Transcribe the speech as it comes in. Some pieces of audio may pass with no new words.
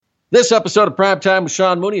This episode of Primetime with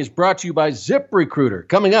Sean Mooney is brought to you by ZipRecruiter.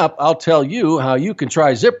 Coming up, I'll tell you how you can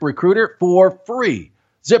try ZipRecruiter for free.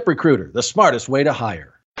 ZipRecruiter, the smartest way to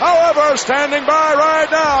hire. However, standing by right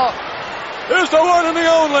now is the one and the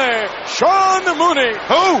only Sean Mooney.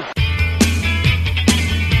 Who?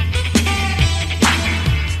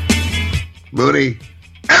 Mooney,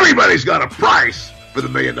 everybody's got a price for the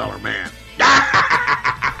 $1 Million Man.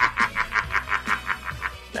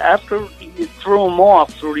 After you threw him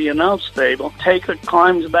off through the announce table, Taker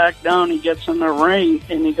climbs back down, he gets in the ring,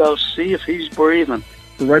 and he goes, see if he's breathing.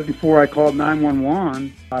 Right before I called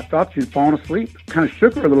 911, I thought she'd fallen asleep. Kind of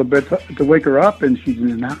shook her a little bit to wake her up, and she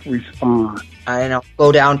did not respond. I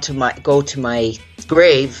go to my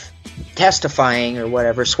grave, testifying or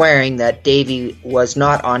whatever, swearing that Davey was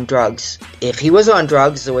not on drugs. If he was on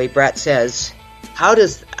drugs, the way Brett says, how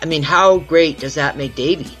great does that make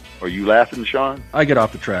Davey? Are you laughing, Sean? I get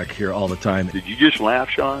off the track here all the time. Did you just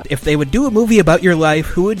laugh, Sean? If they would do a movie about your life,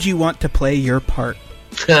 who would you want to play your part?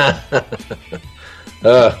 Well,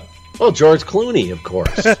 George Clooney, of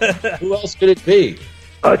course. Who else could it be?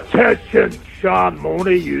 Attention, Sean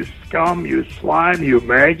Mooney, you scum, you slime, you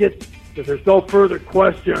maggot. If there's no further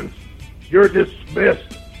questions, you're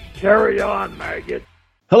dismissed. Carry on, maggot.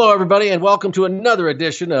 Hello, everybody, and welcome to another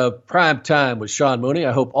edition of Primetime with Sean Mooney.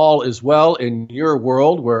 I hope all is well in your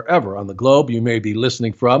world, wherever on the globe you may be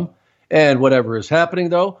listening from. And whatever is happening,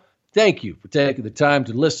 though, thank you for taking the time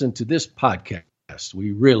to listen to this podcast.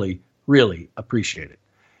 We really, really appreciate it.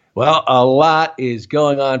 Well, a lot is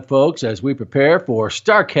going on, folks, as we prepare for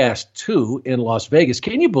StarCast 2 in Las Vegas.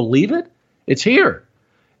 Can you believe it? It's here.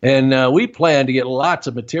 And we plan to get lots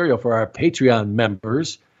of material for our Patreon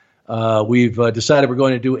members. We've decided we're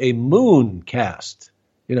going to do a mooncast,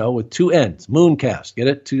 with two N's, mooncast. Get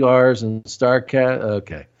it? 2 R's and StarCast.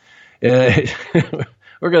 Okay.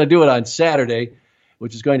 We're going to do it on Saturday,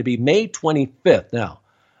 which is going to be May 25th. Now,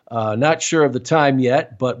 not sure of the time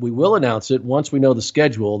yet, but we will announce it once we know the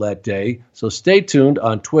schedule that day. So stay tuned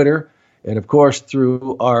on Twitter and, of course,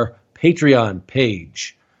 through our Patreon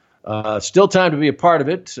page. Still time to be a part of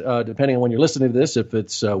it, depending on when you're listening to this. If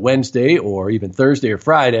it's Wednesday or even Thursday or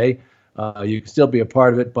Friday, you can still be a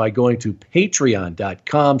part of it by going to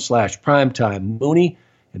patreon.com/primetimemooney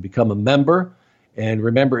and become a member. And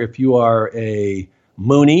remember, if you are a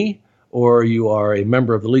Mooney or you are a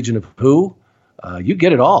member of the Legion of Who, you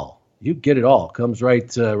get it all. You get it all. It comes right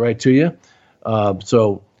to you.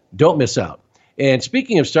 So don't miss out. And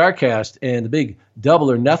speaking of StarCast and the big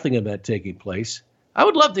Double or Nothing event taking place, I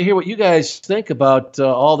would love to hear what you guys think about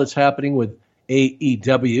all that's happening with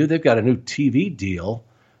AEW. They've got a new TV deal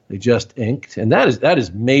they just inked, and that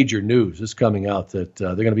is major news. It's coming out that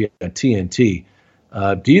they're going to be on TNT.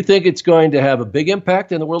 Do you think it's going to have a big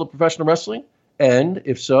impact in the world of professional wrestling? And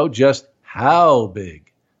if so, just how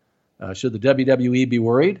big? Should the WWE be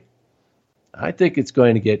worried? I think it's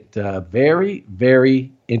going to get very,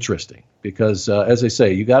 very interesting because, as I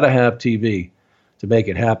say, you got to have TV to make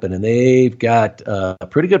it happen, and they've got a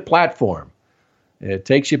pretty good platform. It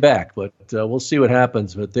takes you back, but we'll see what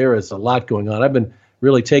happens. But there is a lot going on. I've been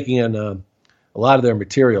really taking in a lot of their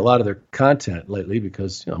material, a lot of their content lately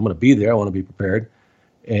because I'm going to be there. I want to be prepared.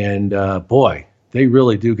 And, boy, they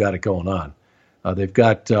really do got it going on. They've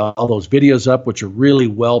got all those videos up, which are really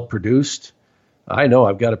well produced. I know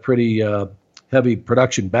I've got a pretty heavy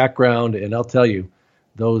production background, and I'll tell you,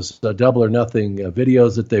 those Double or Nothing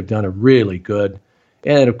videos that they've done are really good.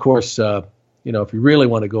 And, of course, if you really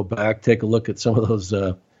want to go back, take a look at some of those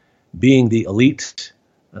Being the Elite,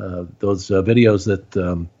 those videos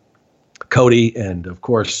that Cody and, of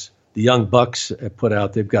course, the Young Bucks have put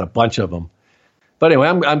out. They've got a bunch of them. But anyway,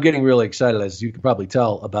 I'm getting really excited, as you can probably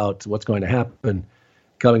tell, about what's going to happen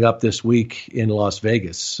coming up this week in Las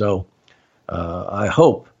Vegas. So I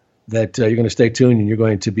hope that you're going to stay tuned and you're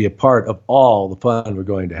going to be a part of all the fun we're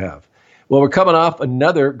going to have. Well, we're coming off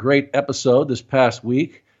another great episode this past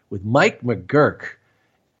week with Mike McGurk.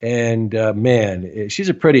 And, man, she's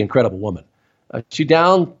a pretty incredible woman. She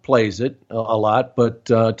downplays it a lot, but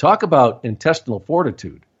talk about intestinal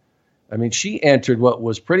fortitude. I mean, she entered what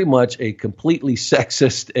was pretty much a completely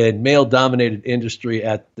sexist and male-dominated industry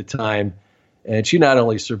at the time, and she not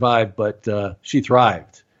only survived, but she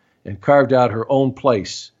thrived and carved out her own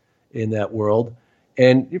place in that world.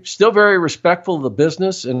 And still very respectful of the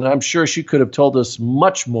business, and I'm sure she could have told us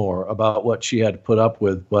much more about what she had to put up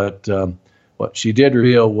with, but what she did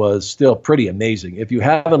reveal was still pretty amazing. If you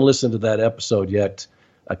haven't listened to that episode yet,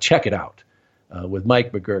 check it out with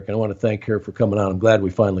Mike McGurk, and I want to thank her for coming on. I'm glad we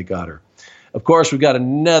finally got her. Of course, we've got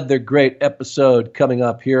another great episode coming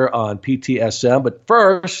up here on PTSM, but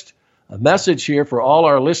first, a message here for all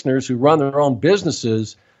our listeners who run their own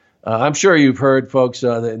businesses I'm sure you've heard, folks,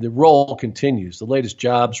 the roll continues. The latest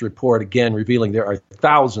jobs report, again, revealing there are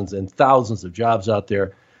thousands and thousands of jobs out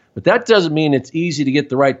there. But that doesn't mean it's easy to get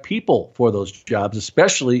the right people for those jobs,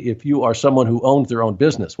 especially if you are someone who owns their own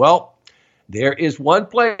business. Well, there is one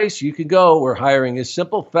place you can go where hiring is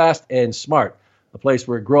simple, fast, and smart, a place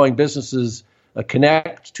where growing businesses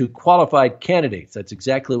connect to qualified candidates. That's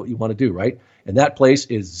exactly what you want to do, right? And that place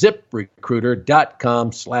is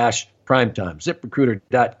ZipRecruiter.com/primetime.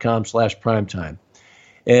 ZipRecruiter.com/primetime.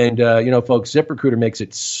 And, folks, ZipRecruiter makes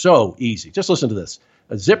it so easy. Just listen to this.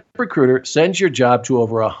 ZipRecruiter sends your job to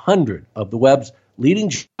over 100 of the web's leading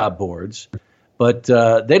job boards, but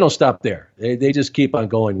they don't stop there. They just keep on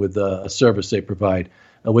going with a service they provide.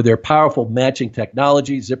 With their powerful matching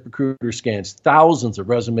technology, ZipRecruiter scans thousands of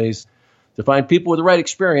resumes to find people with the right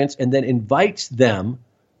experience and then invites them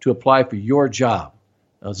to apply for your job.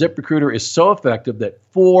 Now, ZipRecruiter is so effective that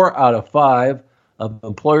 4 out of 5 of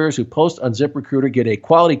employers who post on ZipRecruiter get a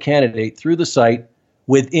quality candidate through the site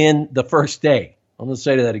within the first day. I'm going to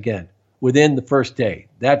say that again. Within the first day.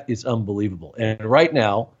 That is unbelievable. And right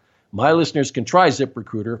now, my listeners can try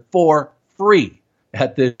ZipRecruiter for free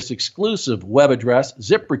at this exclusive web address,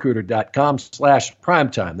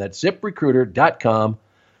 ZipRecruiter.com/primetime. That's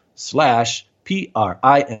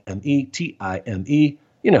ZipRecruiter.com/PRIMETIME.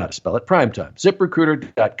 You know how to spell it, primetime.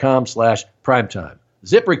 ZipRecruiter.com/primetime.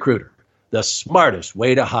 ZipRecruiter, the smartest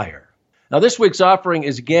way to hire. Now, this week's offering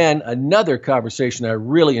is, again, another conversation I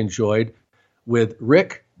really enjoyed with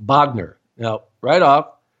Rick Bognar. Now, right off,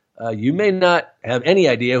 you may not have any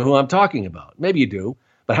idea who I'm talking about. Maybe you do.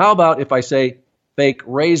 But how about if I say fake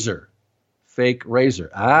razor? Fake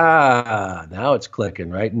razor. Now it's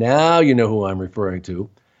clicking, right? Now you know who I'm referring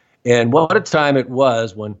to. And what a time it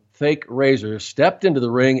was when Fake Razor stepped into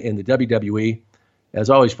the ring in the WWE.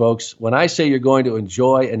 As always, folks, when I say you're going to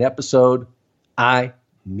enjoy an episode, I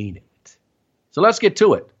mean it. So let's get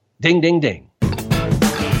to it. Ding, ding, ding.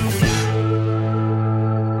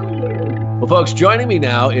 Well, folks, joining me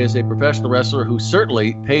now is a professional wrestler who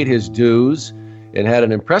certainly paid his dues and had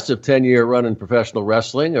an impressive 10-year run in professional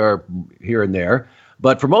wrestling, or here and there.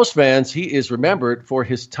 But for most fans, he is remembered for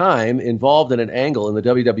his time involved in an angle in the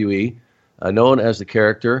WWE known as the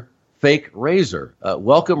character Fake Razor.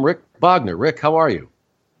 Welcome, Rick Bognar. Rick, how are you?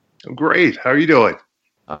 I'm great. How are you doing?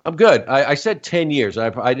 I'm good. I said 10 years. I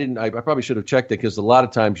probably should have checked it because a lot of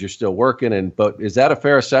times you're still working. But is that a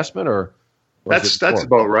fair assessment, or? That's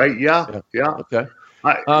about right. Yeah. Okay.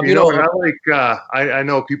 I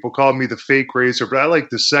know people call me the Fake Razor, but I like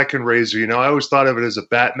the second Razor. I always thought of it as a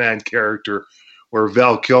Batman character, where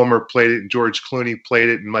Val Kilmer played it and George Clooney played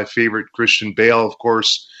it, and my favorite Christian Bale, of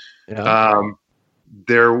course. Yeah.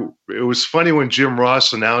 It was funny when Jim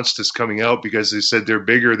Ross announced this coming out because they said they're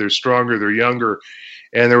bigger, they're stronger, they're younger,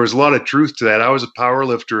 and there was a lot of truth to that. I was a power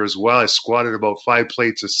lifter as well. I squatted about 5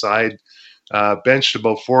 plates a side, benched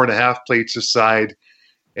about 4.5 plates a side,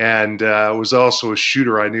 and was also a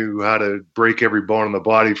shooter. I knew how to break every bone in the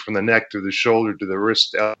body from the neck to the shoulder to the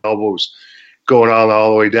wrist, elbows, going on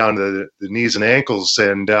all the way down to the knees and ankles.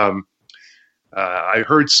 And I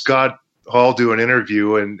heard Scott Hall do an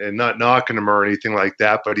interview, and not knocking him or anything like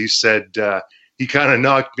that, but he said he kind of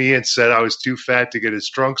knocked me and said I was too fat to get his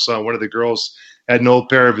trunks on. One of the girls had an old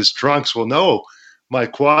pair of his trunks. Well, no, my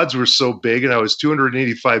quads were so big, and I was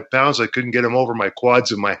 285 pounds, I couldn't get them over my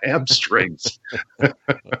quads and my hamstrings.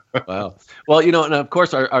 Wow. Well, and of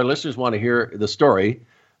course our listeners want to hear the story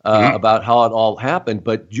about how it all happened,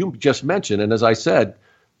 but you just mentioned, and as I said,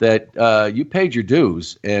 that you paid your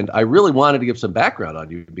dues, and I really wanted to give some background on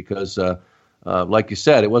you because, like you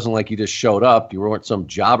said, it wasn't like you just showed up. You weren't some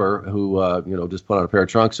jobber who, just put on a pair of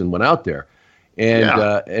trunks and went out there.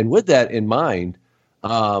 And with that in mind,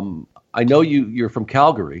 I know you're from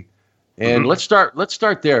Calgary, and let's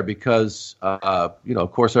start there because,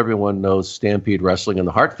 of course, everyone knows Stampede Wrestling and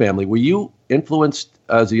the Hart family. Were you influenced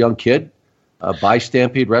as a young kid by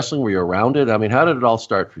Stampede Wrestling? Were you around it? I mean, how did it all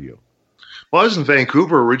start for you? Well, I was in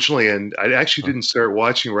Vancouver originally, and I actually didn't start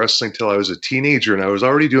watching wrestling till I was a teenager, and I was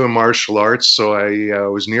already doing martial arts, so I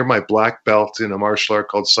was near my black belt in a martial art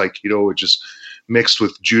called Aikido, which is mixed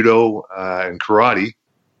with judo and karate.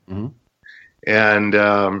 Mm-hmm. And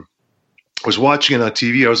was watching it on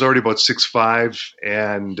TV. I was already about 6'5",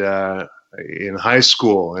 and in high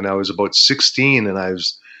school, and I was about 16, and I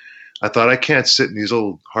thought, I can't sit in these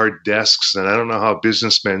little hard desks, and I don't know how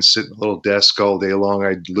businessmen sit in a little desk all day long.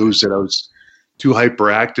 I'd lose it. I was too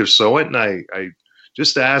hyperactive. So I went and I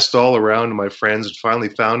just asked all around my friends and finally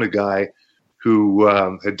found a guy who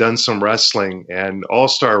had done some wrestling, and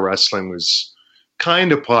all-star wrestling was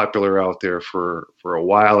kind of popular out there for a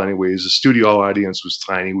while anyways. The studio audience was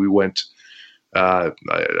tiny. We went I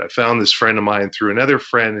found this friend of mine through another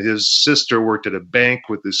friend. His sister worked at a bank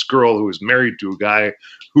with this girl who was married to a guy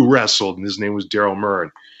who wrestled, and his name was Daryl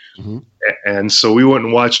Murren. Mm-hmm. And so we went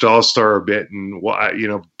and watched All-Star a bit, and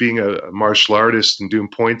being a martial artist and doing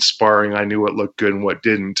point sparring, I knew what looked good and what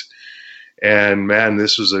didn't. And man,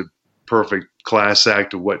 this was a perfect class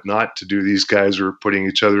act of what not to do. These guys were putting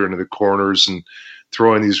each other into the corners and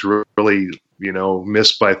throwing these really,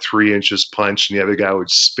 missed by 3 inches punch, and the other guy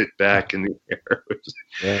would spit back in the air. It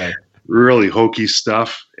was really hokey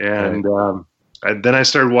stuff. And then I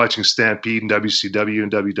started watching Stampede and WCW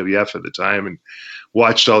and WWF at the time, and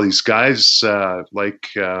watched all these guys like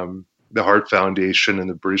the Hart Foundation and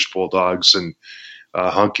the British Bulldogs and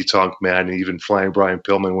Honky Tonk Man, and even Flying Brian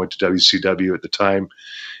Pillman went to WCW at the time.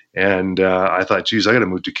 And I thought, geez, I got to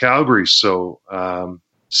move to Calgary. So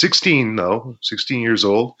 16 years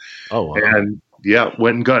old. Oh, wow. And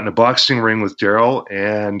went and got in a boxing ring with Daryl,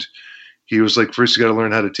 and he was like, first you got to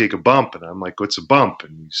learn how to take a bump. And I'm like, what's a bump?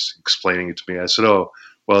 And he's explaining it to me. I said, oh,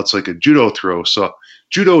 well, it's like a judo throw. So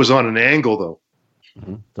judo is on an angle, though.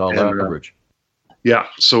 Mm-hmm. It's all leverage.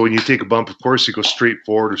 So when you take a bump, of course, you go straight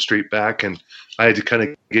forward or straight back. And I had to kind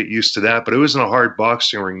of get used to that. But it wasn't a hard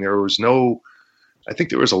boxing ring. There was I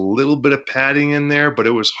think there was a little bit of padding in there, but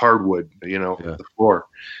it was hardwood, the floor.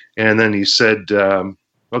 And then he said,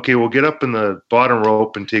 okay, we'll get up in the bottom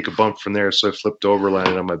rope and take a bump from there. So I flipped over,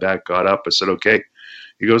 landed on my back, got up. I said, okay.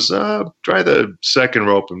 He goes, try the second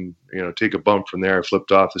rope and, take a bump from there. I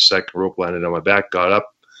flipped off the second rope, landed on my back, got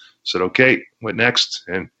up. Said, okay, what next?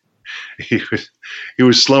 And he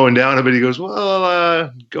was slowing down a bit. He goes,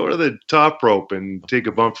 well, go to the top rope and take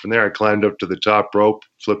a bump from there. I climbed up to the top rope,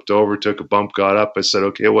 flipped over, took a bump, got up. I said,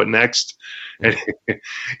 okay, what next? And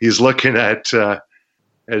he's looking at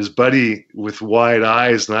his buddy with wide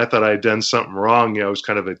eyes, and I thought I'd done something wrong. I was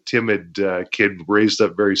kind of a timid kid, raised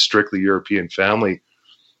up very strictly European family.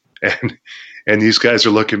 And these guys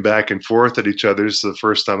are looking back and forth at each other. This is the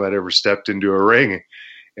first time I'd ever stepped into a ring.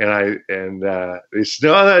 And they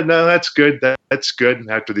said, no, that's good. That's good. And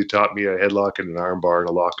after they taught me a headlock and an arm bar and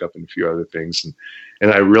a lockup and a few other things.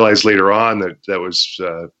 And I realized later on that was,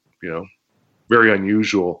 very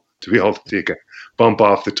unusual to be able to take a bump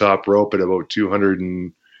off the top rope at about 200 and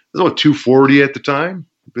it was about 240 at the time.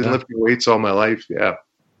 Been lifting weights all my life. Yeah.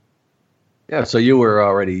 Yeah, so you were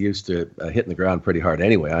already used to hitting the ground pretty hard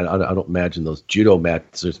anyway. I don't imagine those judo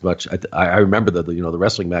mats as much. I remember the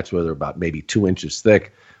wrestling mats where they're about maybe 2 inches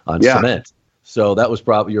thick on cement. So that was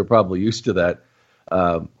you're probably used to that.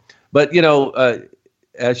 But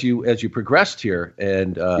as you progressed here,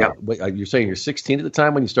 and you're saying you're 16 at the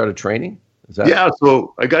time when you started training. Is that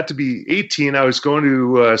so I got to be 18. I was going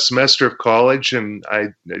to a semester of college, and I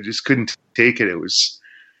just couldn't take it. It was.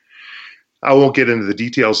 I won't get into the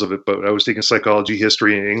details of it, but I was taking psychology,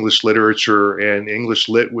 history, and English literature, and English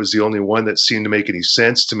lit was the only one that seemed to make any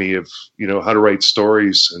sense to me of, how to write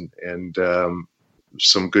stories and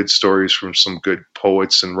some good stories from some good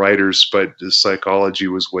poets and writers, but the psychology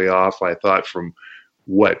was way off, I thought, from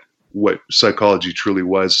what psychology truly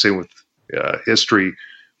was. Same with history,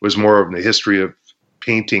 was more of the history of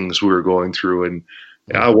paintings we were going through, and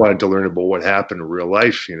I wanted to learn about what happened in real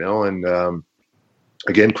life, and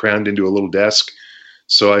again, crammed into a little desk.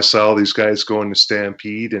 So I saw all these guys going to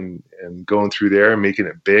Stampede and going through there and making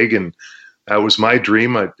it big. And that was my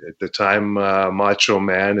dream at the time. Macho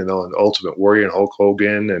Man and Ultimate Warrior and Hulk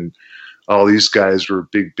Hogan and all these guys were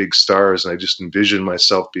big, big stars. And I just envisioned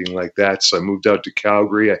myself being like that. So I moved out to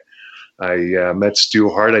Calgary. I met Stu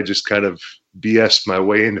Hart. I just kind of BS'd my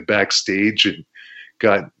way into backstage and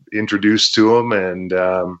got introduced to him.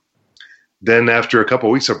 And then after a couple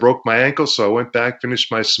of weeks, I broke my ankle, so I went back,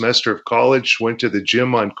 finished my semester of college, went to the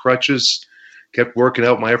gym on crutches, kept working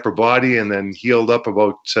out my upper body, and then healed up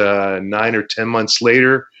about 9 or 10 months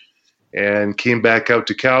later and came back out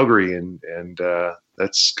to Calgary. And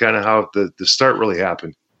that's kind of how the start really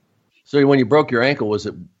happened. So when you broke your ankle, was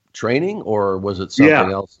it training or was it something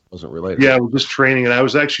else that wasn't related? Yeah, it was just training. And I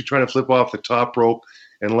was actually trying to flip off the top rope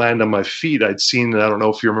and land on my feet. I'd seen, I don't know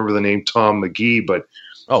if you remember the name Tom McGee, but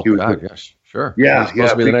yes, sure. Yeah,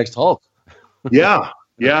 supposed to be the next Hulk. yeah.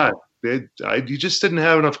 He just didn't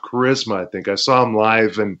have enough charisma, I think. I saw him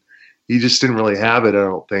live, and he just didn't really have it, I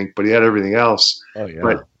don't think, but he had everything else. Oh, yeah.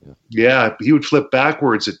 But, he would flip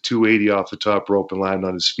backwards at 280 off the top rope and land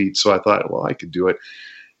on his feet, so I thought, well, I could do it.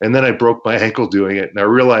 And then I broke my ankle doing it, and I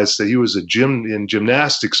realized that he was in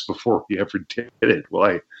gymnastics before he ever did it.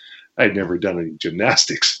 Well, I'd never done any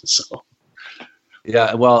gymnastics, so...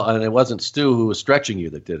 Yeah, well, and it wasn't Stu who was stretching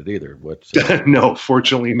you that did it either. No,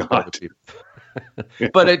 fortunately not.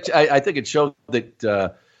 But I think it showed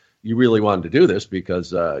that you really wanted to do this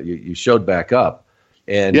because you showed back up.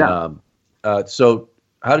 And so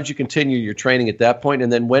how did you continue your training at that point?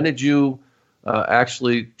 And then when did you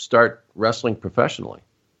actually start wrestling professionally?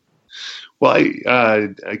 Well,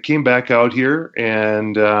 I came back out here,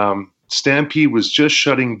 and Stampede was just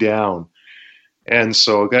shutting down. And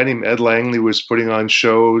so a guy named Ed Langley was putting on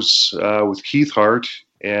shows with Keith Hart,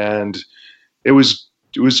 and it was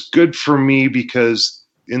good for me because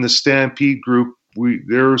in the Stampede group,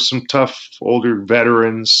 there were some tough older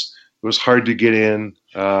veterans. It was hard to get in.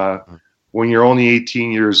 When you're only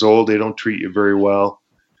 18 years old, they don't treat you very well.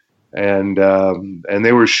 And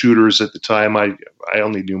they were shooters at the time. I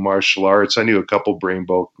only knew martial arts. I knew a couple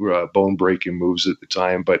bone breaking moves at the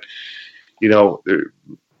time, but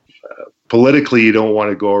politically, you don't want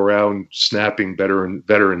to go around snapping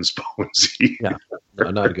veterans' bones. Yeah, no,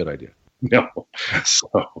 not a good idea. No.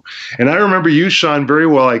 So, and I remember you, Sean, very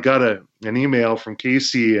well. I got an email from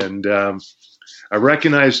Casey, and I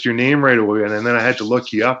recognized your name right away, and then I had to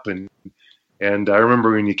look you up, and I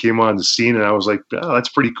remember when you came on the scene, and I was like, "Oh, that's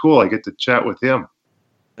pretty cool. I get to chat with him."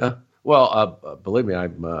 Well, believe me,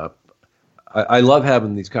 I love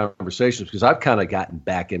having these conversations because I've kind of gotten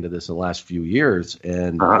back into this in the last few years,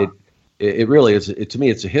 and it really is. To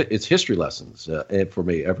me, it's history lessons, and for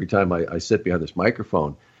me, every time I sit behind this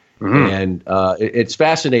microphone, and it's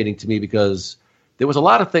fascinating to me because there was a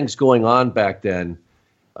lot of things going on back then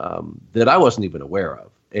that I wasn't even aware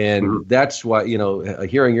of, and that's why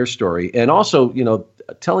hearing your story, and also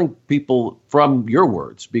telling people from your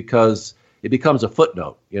words, because it becomes a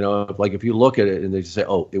footnote. Like if you look at it and they just say,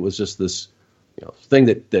 "Oh, it was just this." Thing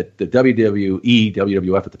that the WWE,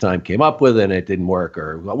 WWF at the time came up with, and it didn't work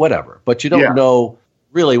or whatever. But you don't know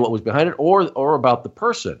really what was behind it or about the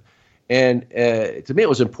person. And to me, it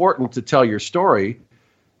was important to tell your story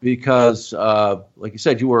because, like you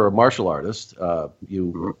said, you were a martial artist.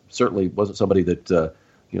 You certainly wasn't somebody that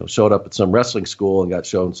showed up at some wrestling school and got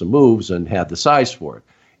shown some moves and had the size for it.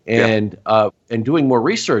 And doing more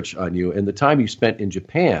research on you and the time you spent in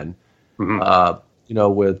Japan.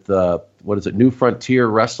 With what is it, New Frontier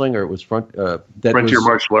Wrestling, or it was Frontier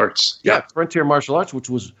Martial Arts. Yeah, Frontier Martial Arts,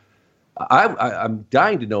 which was I'm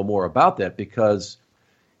dying to know more about that because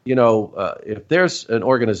if there's an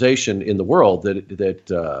organization in the world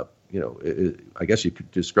that I guess you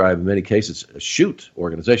could describe in many cases a shoot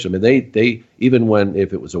organization. I mean, they even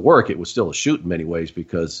if it was a work, it was still a shoot in many ways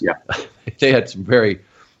because they had some very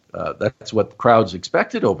that's what the crowds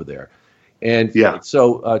expected over there. And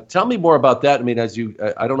so tell me more about that. I mean, I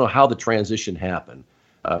don't know how the transition happened.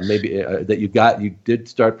 Maybe that you did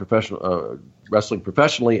start professional wrestling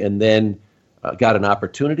professionally and then got an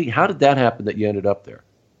opportunity. How did that happen that you ended up there?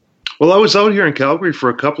 Well, I was out here in Calgary for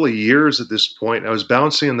a couple of years at this point. I was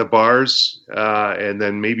bouncing in the bars and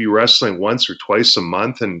then maybe wrestling once or twice a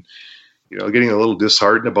month and, getting a little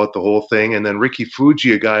disheartened about the whole thing. And then Ricky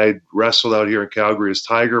Fuji, a guy I wrestled out here in Calgary as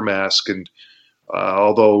Tiger Mask, and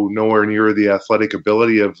although nowhere near the athletic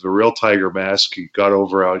ability of the real Tiger Mask, he got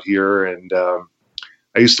over out here. And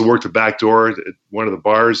I used to work the back door at one of the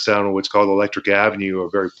bars down on what's called Electric Avenue, a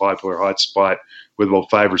very popular hot spot with about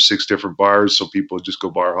 5 or 6 different bars, so people would just go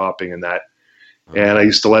bar hopping and that. And I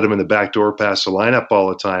used to let him in the back door pass the lineup all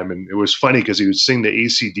the time. And it was funny because he would sing the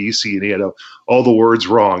AC/DC and he had all the words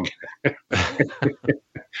wrong.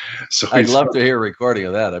 So I'd love to hear a recording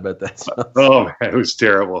of that. I bet that's. Oh, man, it was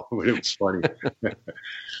terrible. It was funny.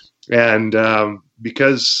 And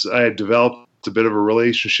because I had developed a bit of a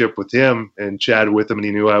relationship with him and chatted with him, and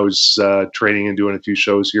he knew I was training and doing a few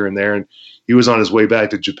shows here and there, and he was on his way back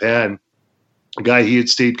to Japan. A guy he had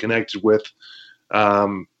stayed connected with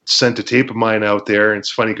sent a tape of mine out there. And it's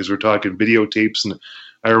funny because we're talking videotapes, and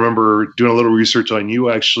I remember doing a little research on you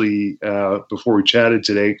actually before we chatted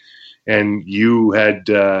today, and you had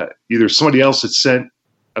either somebody else had sent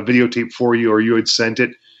a videotape for you or you had sent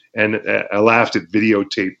it, and I laughed at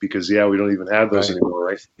videotape because, we don't even have those anymore,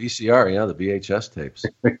 right? VCR, the VHS tapes.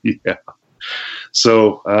 Yeah.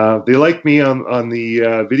 So they liked me on the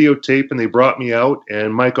videotape, and they brought me out,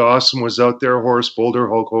 and Mike Awesome was out there, Horace Boulder,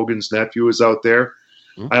 Hulk Hogan's nephew, was out there.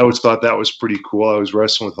 I always thought that was pretty cool. I was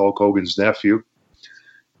wrestling with Hulk Hogan's nephew.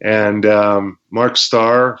 And Mark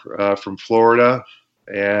Starr from Florida,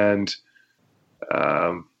 and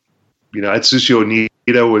Atsushi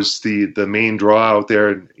Onita was the main draw out there.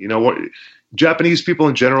 And what, Japanese people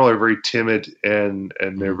in general are very timid and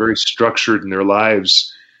they're very structured in their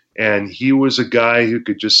lives. And he was a guy who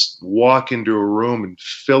could just walk into a room and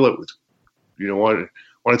fill it with, want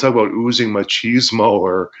to talk about oozing machismo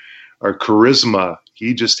or charisma.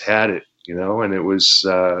 He just had it, and it was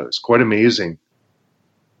quite amazing.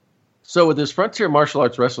 So with this Frontier Martial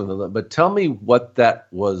Arts Wrestling, but tell me what that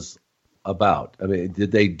was about. I mean,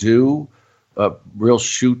 did they do real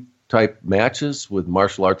shoot type matches with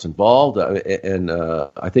martial arts involved? And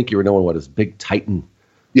I think you were knowing what is Big Titan.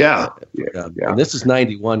 Yeah. And this is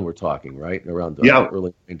 91 we're talking, right? Around the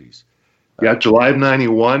early 90s. Yeah, July of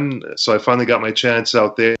 91. So I finally got my chance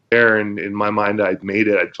out there, and in my mind, I'd made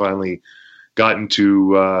it. I'd finally gotten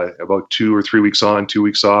to about 2 or 3 weeks on, 2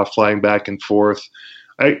 weeks off, flying back and forth.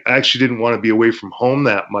 I actually didn't want to be away from home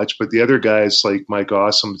that much, but the other guys like Mike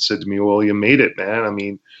Awesome said to me, well, you made it, man. I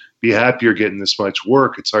mean, be happy you're getting this much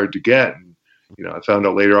work. It's hard to get. And, I found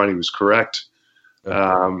out later on he was correct.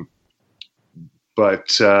 But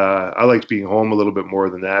I liked being home a little bit more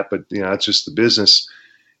than that, but, it's just the business.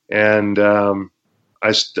 And I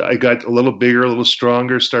got a little bigger, a little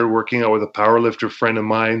stronger, started working out with a powerlifter friend of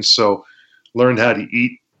mine, so learned how to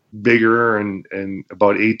eat bigger and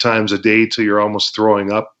about 8 times a day till you're almost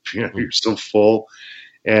throwing up. You're still full.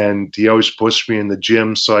 And he always pushed me in the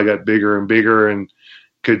gym, so I got bigger and bigger and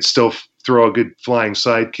could still throw a good flying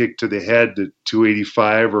side kick to the head at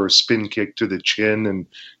 285 or a spin kick to the chin and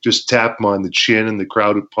just tap him on the chin, and the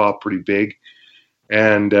crowd would pop pretty big.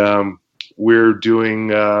 And we're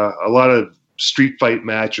doing a lot of street fight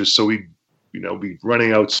matches, so we'd be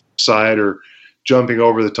running outside or jumping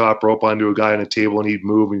over the top rope onto a guy on a table, and he'd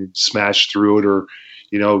move and he'd smash through it, or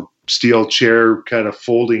steel chair kind of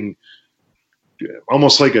folding,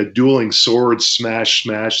 almost like a dueling sword smash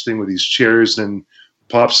thing with these chairs, and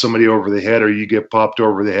pop somebody over the head, or you get popped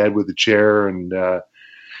over the head with the chair. And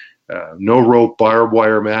no rope barbed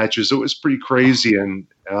wire matches. It was pretty crazy. And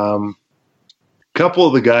a couple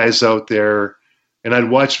of the guys out there, and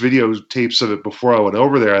I'd watched videotapes of it before I went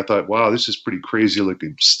over there. I thought, wow, this is pretty crazy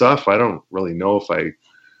looking stuff. I don't really know if I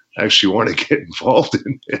actually want to get involved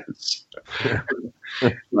in this.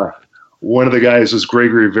 One of the guys was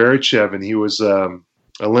Gregory Verichev, and he was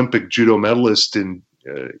Olympic judo medalist in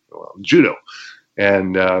judo.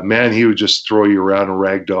 And, man, he would just throw you around and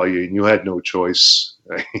ragdoll you, and you had no choice.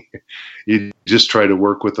 You just try to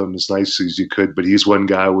work with him as nicely as you could, but he's one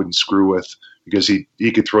guy I wouldn't screw with, because he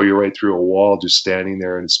could throw you right through a wall just standing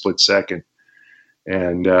there in a split second.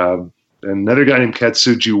 And another guy named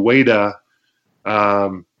Katsuji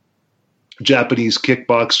Ueda, Japanese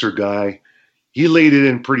kickboxer guy, he laid it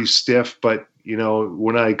in pretty stiff, but,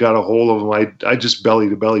 when I got a hold of him, I just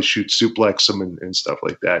belly-to-belly shoot suplex him and stuff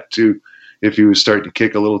like that, too, if he was starting to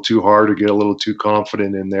kick a little too hard or get a little too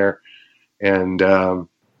confident in there. And,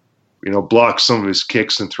 block some of his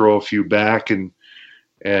kicks and throw a few back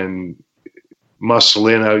and muscle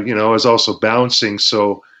in. I was also bouncing,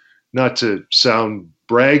 so not to sound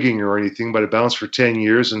bragging or anything, but I bounced for 10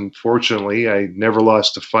 years, and fortunately I never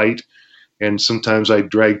lost a fight. And sometimes I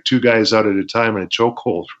drag 2 guys out at a time in a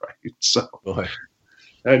chokehold, right? So,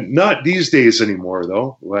 and not these days anymore,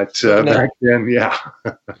 though. But back then, yeah,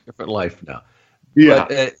 different life now. Yeah,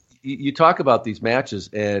 but, you talk about these matches,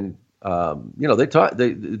 and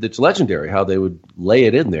it's legendary how they would lay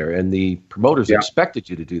it in there, and the promoters expected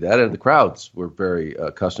you to do that, and the crowds were very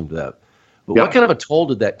accustomed to that. But what kind of a toll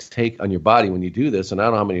did that take on your body when you do this? And I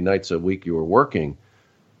don't know how many nights a week you were working,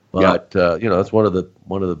 but that's one of the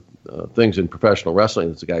things in professional wrestling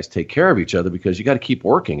is the guys take care of each other, because you got to keep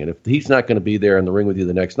working, and if he's not going to be there in the ring with you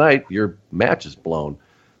the next night, your match is blown.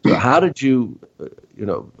 So how did you,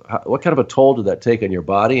 what kind of a toll did that take on your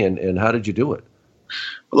body, and how did you do it?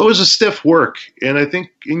 Well, it was a stiff work, and I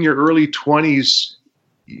think in your early 20s,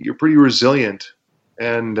 you're pretty resilient,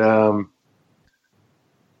 and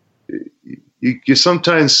you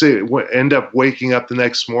sometimes end up waking up the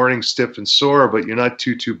next morning stiff and sore, but you're not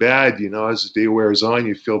too bad. As the day wears on,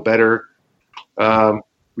 you feel better.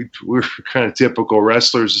 We're kind of typical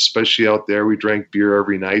wrestlers, especially out there. We drank beer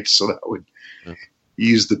every night, so that would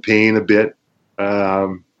ease the pain a bit.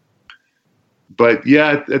 But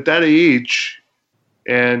yeah, at that age,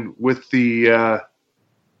 and with the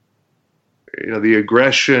the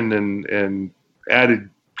aggression and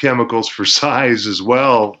added chemicals for size as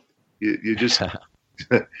well, you just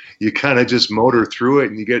you kind of just motor through it,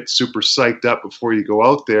 and you get super psyched up before you go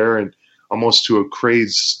out there, and almost to a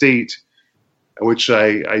crazed state, which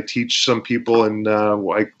I teach some people. And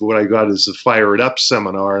what I got is the Fire It Up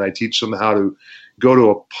seminar, and I teach them how to go to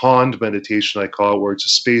a pond meditation, I call it, where it's a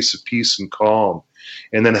space of peace and calm,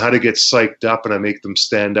 and then how to get psyched up. And I make them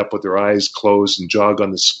stand up with their eyes closed and jog on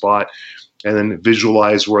the spot, and then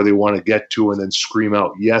visualize where they want to get to, and then scream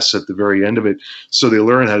out yes at the very end of it. So they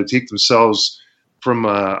learn how to take themselves from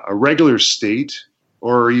a regular state,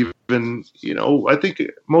 or even, I think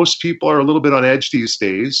most people are a little bit on edge these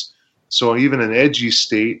days. So even an edgy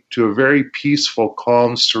state to a very peaceful,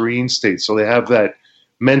 calm, serene state. So they have that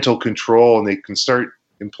mental control, and they can start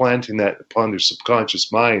implanting that upon their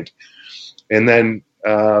subconscious mind. And then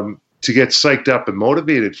to get psyched up and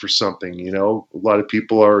motivated for something, you know, a lot of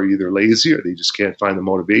people are either lazy or they just can't find the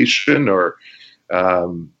motivation, or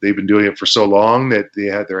they've been doing it for so long that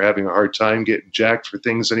they're having a hard time getting jacked for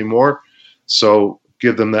things anymore. So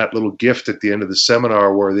give them that little gift at the end of the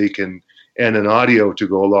seminar where they can, and an audio to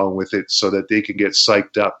go along with it so that they can get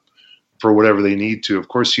psyched up for whatever they need to. Of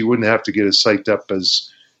course, you wouldn't have to get as psyched up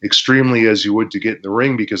as extremely as you would to get in the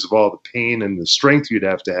ring because of all the pain and the strength you'd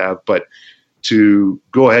have to have, but to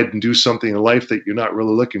go ahead and do something in life that you're not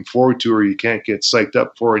really looking forward to or you can't get psyched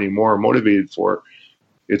up for anymore or motivated for,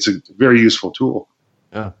 it's a very useful tool.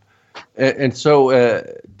 Yeah. And so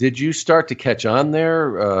did you start to catch on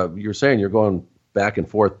there? You're saying you're going back and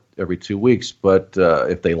forth every 2 weeks, but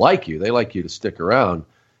if they like you to stick around.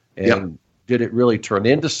 And Yep. Did it really turn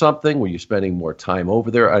into something? Were you spending more time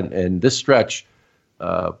over there? And this stretch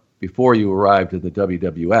before you arrived in the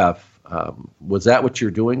WWF, was that what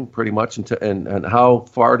you're doing pretty much? And how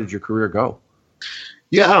far did your career go?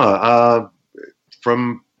 Yeah,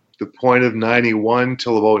 from the point of 91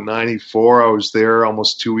 till about 94, I was there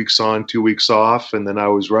almost 2 weeks on, 2 weeks off. And then I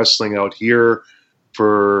was wrestling out here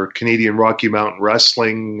for Canadian Rocky Mountain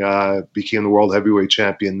Wrestling, became the world heavyweight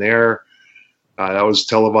champion there. That was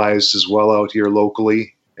televised as well out here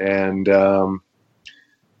locally. And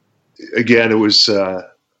again, it was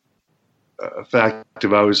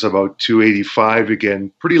effective. I was about 285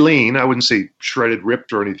 again, pretty lean. I wouldn't say shredded,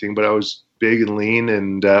 ripped or anything, but I was big and lean.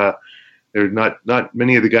 And there are not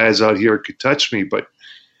many of the guys out here could touch me. But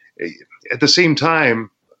at the same time,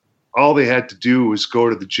 all they had to do was go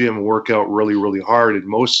to the gym and work out really, really hard. And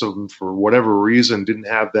most of them, for whatever reason, didn't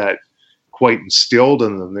have that quite instilled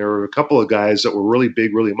in them. There were a couple of guys that were really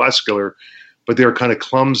big, really muscular, but they were kind of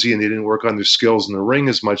clumsy and they didn't work on their skills in the ring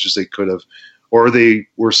as much as they could have. Or they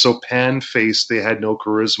were so pan-faced, they had no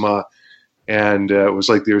charisma, and it was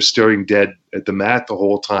like they were staring dead at the mat the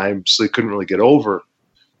whole time, so they couldn't really get over.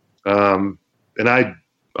 And I'd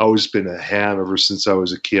always been a ham ever since I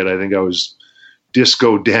was a kid. I think I was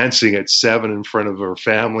disco dancing at 7 in front of our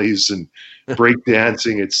families and break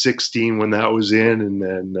dancing at 16 when that was in, and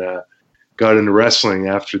then got into wrestling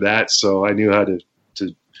after that. So I knew how to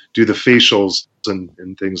do the facials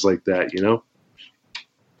and things like that, you know?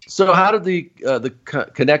 So how did the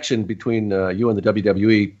connection between you and the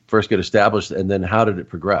WWE first get established, and then how did it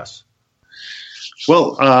progress?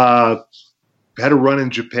 Well, had a run in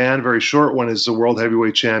Japan, very short one, as the world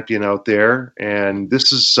heavyweight champion out there. And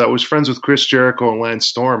I was friends with Chris Jericho and Lance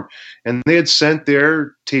Storm, and they had sent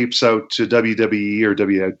their tapes out to WWE or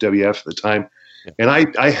WWF at the time. And I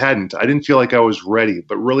didn't feel like I was ready,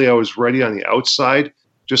 but really I was ready on the outside,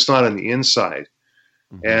 just not on the inside.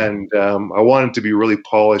 Mm-hmm. And I wanted to be really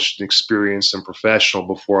polished and experienced and professional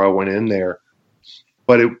before I went in there.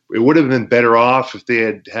 But it would have been better off if they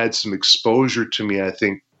had had some exposure to me, I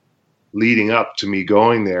think, leading up to me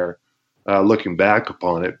going there, looking back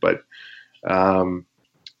upon it. But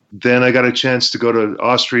then I got a chance to go to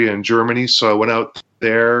Austria and Germany, so I went out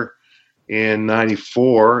there in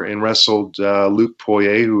 94 and wrestled Luke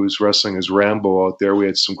Poirier, who was wrestling as Rambo out there. We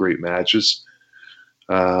had some great matches.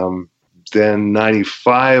 Then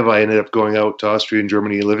 95, I ended up going out to Austria and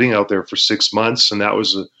Germany, living out there for 6 months. And that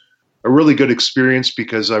was a really good experience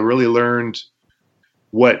because I really learned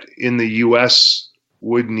what in the U.S.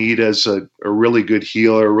 would need as a really good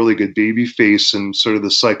heel or a really good baby face, and sort of the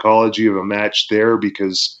psychology of a match there,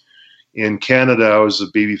 because in Canada I was a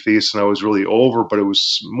baby face and I was really over, but it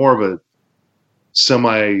was more of a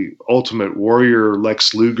semi-ultimate warrior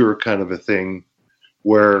Lex Luger kind of a thing,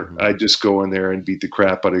 where I'd just go in there and beat the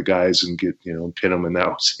crap out of guys and get, pin them, and that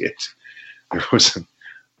was it. There wasn't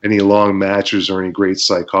any long matches or any great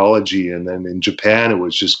psychology. And then in Japan, it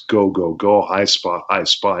was just go, go, go, high spot,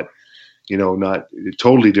 not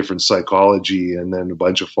totally different psychology, and then a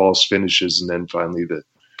bunch of false finishes, and then finally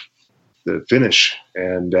the finish.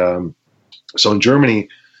 And so in Germany,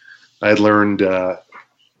 I had learned, a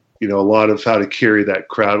lot of how to carry that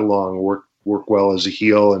crowd along, work well as a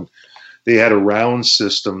heel, and they had a round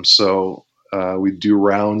system, so we'd do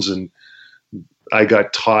rounds, and I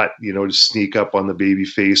got taught, to sneak up on the baby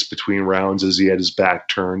face between rounds as he had his back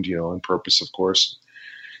turned, on purpose, of course.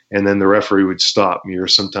 And then the referee would stop me, or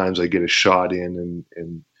sometimes I get a shot in,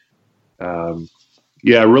 and I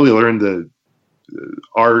really learned the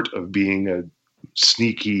art of being a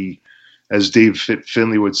sneaky, as Dave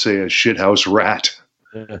Finley would say, a shithouse rat.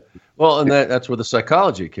 Yeah. Well, and that's where the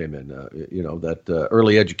psychology came in, that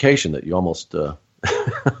early education that you almost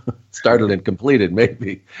started and completed,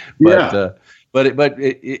 maybe. But, yeah. But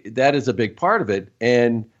that is a big part of it.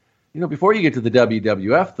 And Before you get to the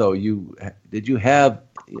WWF, though,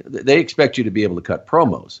 they expect you to be able to cut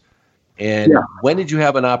promos. And when did you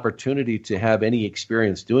have an opportunity to have any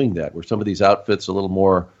experience doing that? Were some of these outfits a little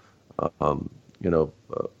more,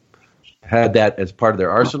 had that as part of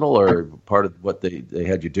their arsenal or part of what they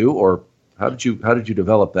had you do? Or how did you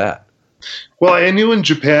develop that? Well, I knew in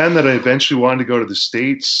Japan that I eventually wanted to go to the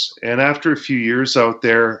States. And after a few years out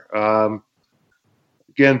there,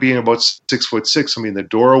 again, being about 6'6", I mean, the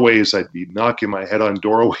doorways, I'd be knocking my head on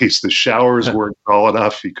doorways. The showers weren't tall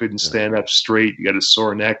enough. You couldn't stand up straight. You got a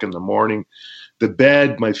sore neck in the morning. The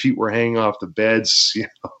bed, my feet were hanging off the beds.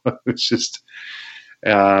 It's just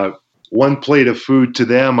one plate of food to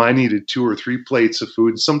them. I needed 2 or 3 plates of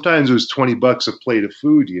food. Sometimes it was $20 a plate of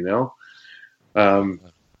food,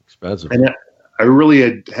 Expensive. And I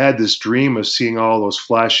really had this dream of seeing all those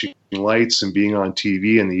flashing lights and being on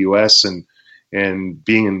TV in the U.S. and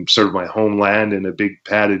being in sort of my homeland in a big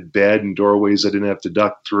padded bed and doorways I didn't have to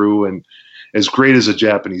duck through. And as great as the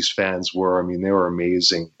Japanese fans were, I mean, they were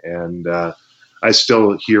amazing. And I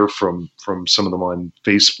still hear from some of them on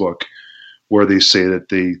Facebook where they say that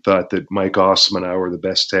they thought that Mike Awesome and I were the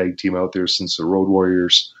best tag team out there since the Road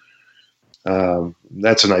Warriors.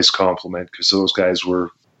 That's a nice compliment because those guys were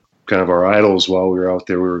kind of our idols while we were out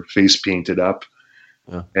there. We were face painted up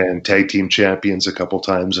and tag team champions a couple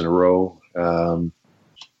times in a row.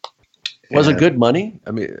 Was it good money?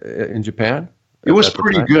 I mean, in Japan? It was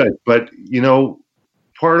pretty good, but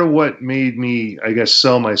part of what made me, I guess,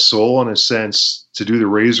 sell my soul in a sense to do the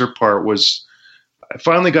Razor part was I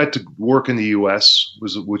finally got to work in the U.S.,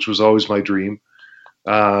 which was always my dream.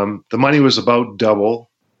 The money was about double.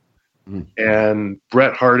 And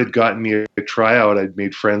Bret Hart had gotten me a tryout. I'd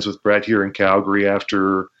made friends with Bret here in Calgary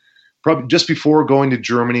after probably just before going to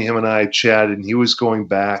Germany. Him and I had chatted, and he was going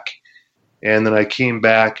back. And then I came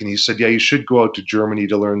back, and he said, "Yeah, you should go out to Germany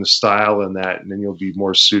to learn the style and that, and then you'll be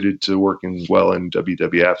more suited to working well in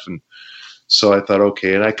WWF." And so I thought,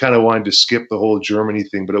 okay. And I kind of wanted to skip the whole Germany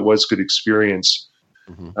thing, but it was good experience.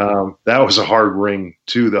 That was a hard ring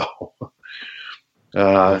too, though.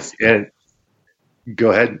 And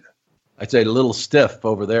go ahead. I'd say a little stiff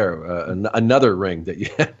over there. Another ring that you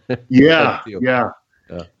had. Yeah.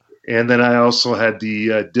 And then I also had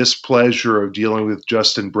the displeasure of dealing with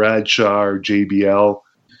Justin Bradshaw or JBL.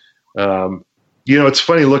 It's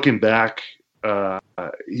funny looking back.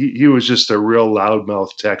 He was just a real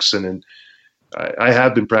loudmouth Texan, and I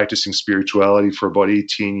have been practicing spirituality for about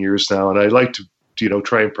 18 years now, and I like to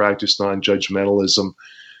try and practice non-judgmentalism,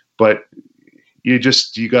 but you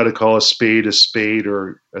got to call a spade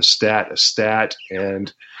or a stat.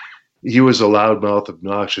 And he was a loudmouth,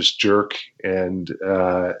 obnoxious jerk. And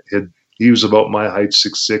he was about my height,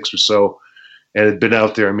 6'6" or so, and had been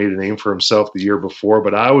out there and made a name for himself the year before.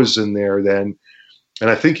 But I was in there then, and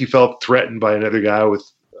I think he felt threatened by another guy with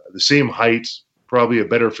the same height, probably a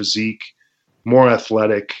better physique, more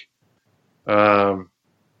athletic.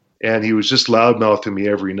 And he was just loudmouthing me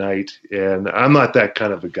every night. And I'm not that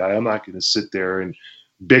kind of a guy. I'm not going to sit there and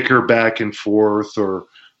bicker back and forth or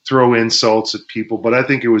throw insults at people. But I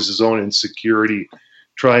think it was his own insecurity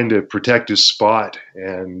trying to protect his spot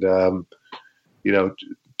and,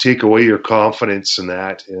 take away your confidence in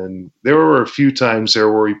that. And there were a few times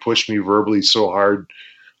there where he pushed me verbally so hard,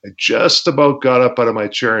 I just about got up out of my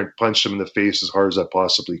chair and punched him in the face as hard as I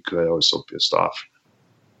possibly could. I was so pissed off.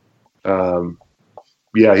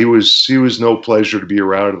 He was no pleasure to be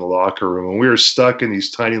around in the locker room. And we were stuck in these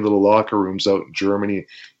tiny little locker rooms out in Germany.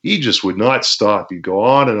 He just would not stop. He'd go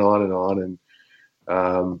on and on and on.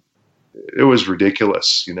 And it was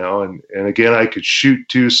ridiculous, And again, I could shoot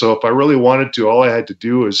too. So if I really wanted to, all I had to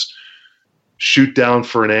do was shoot down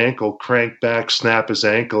for an ankle, crank back, snap his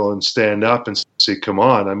ankle, and stand up and say, "Come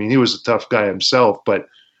on." I mean, he was a tough guy himself, but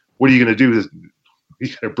what are you going to do? He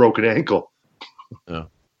got a broken ankle. Yeah.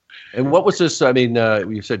 And what was this? I mean,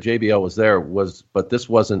 you said JBL was there, but this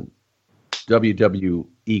wasn't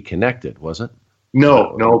WWE connected, was it?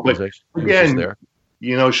 No. But again, there.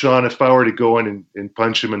 Sean, if I were to go in and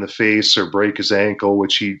punch him in the face or break his ankle,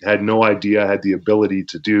 which he had no idea I had the ability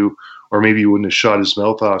to do, or maybe he wouldn't have shot his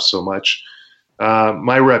mouth off so much,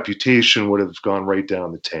 my reputation would have gone right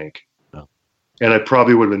down the tank. Oh. And I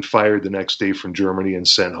probably would have been fired the next day from Germany and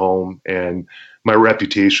sent home. And my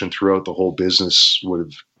reputation throughout the whole business would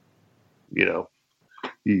have, you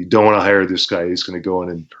don't want to hire this guy. He's going to go in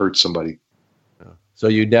and hurt somebody. So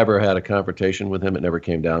you never had a confrontation with him? It never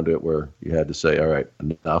came down to it where you had to say, all right,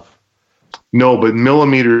 enough? No, but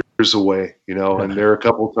millimeters away, and there are a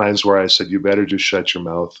couple of times where I said, you better just shut your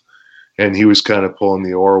mouth. And he was kind of pulling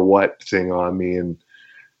the or what thing on me. And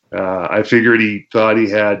I figured he thought he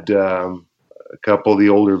had a couple of the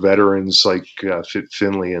older veterans like Fit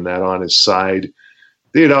Finley and that on his side.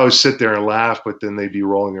 They'd always sit there and laugh, but then they'd be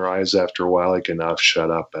rolling their eyes after a while, like enough,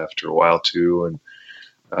 shut up after a while too. And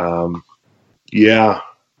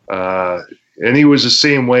and he was the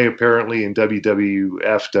same way apparently in WWF,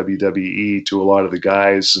 WWE to a lot of the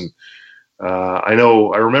guys. And I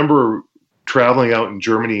remember traveling out in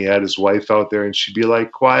Germany. He had his wife out there, and she'd be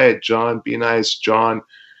like, "Quiet, John, be nice, John."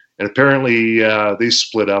 And apparently they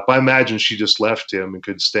split up. I imagine she just left him and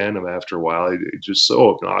couldn't stand him after a while. It just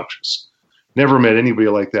so obnoxious. Never met anybody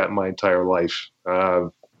like that in my entire life.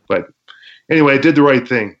 But anyway, I did the right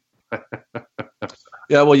thing.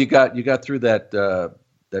 Yeah, well, you got through that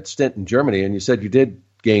stint in Germany, and you said you did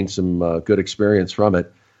gain some good experience from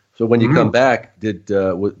it. So when you come back, did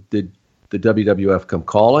the WWF come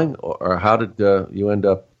calling, or how did you end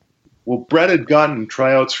up? Well, Brett had gotten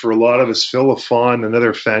tryouts for a lot of us. Phil LaFawn,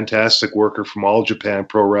 another fantastic worker from All Japan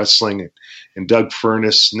Pro Wrestling, and Doug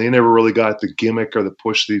Furness, and they never really got the gimmick or the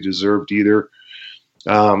push they deserved either.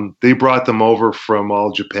 They brought them over from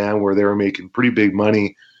All Japan where they were making pretty big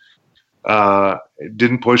money.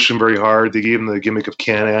 Didn't push them very hard. They gave them the gimmick of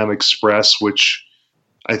Can-Am Express, which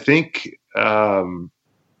I think it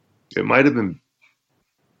might have been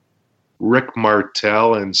Rick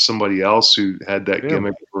Martel and somebody else who had that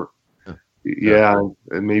gimmick. And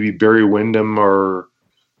maybe Barry Windham or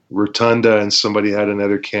Rotunda, and somebody had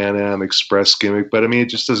another Can-Am Express gimmick. But I mean, it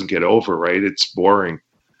just doesn't get over, right? It's boring.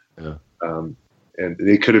 Yeah. And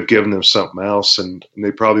they could have given them something else, and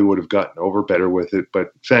they probably would have gotten over better with it.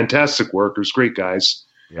 But fantastic workers, great guys.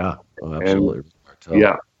 Yeah, absolutely.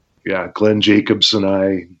 And, Glenn Jacobs and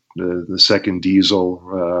I, the second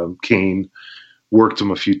Diesel, Kane, worked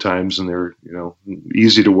them a few times, and they're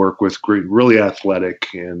easy to work with, great, really athletic,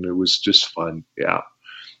 and it was just fun. Yeah,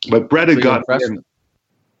 but Brett had got in.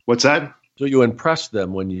 What's that? So you impressed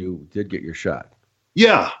them when you did get your shot.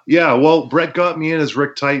 Yeah. Well, Brett got me in as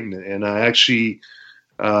Rick Titan, and I actually,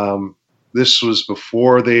 this was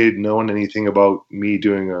before they had known anything about me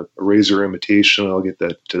doing a Razor imitation. I'll get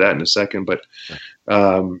to that in a second, but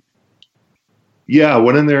I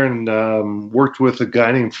went in there and worked with a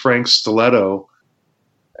guy named Frank Stiletto.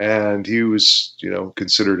 And he was,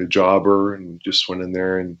 considered a jobber, and just went in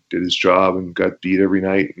there and did his job and got beat every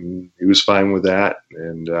night. And he was fine with that.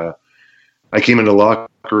 And I came into locker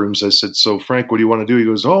rooms. I said, "So, Frank, what do you want to do?" He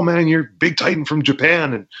goes, "Oh, man, you're Big Titan from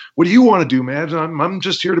Japan. And what do you want to do, man? I'm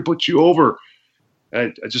just here to put you over."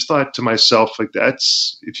 I just thought to myself, like,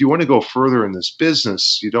 that's, if you want to go further in this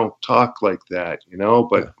business, you don't talk like that,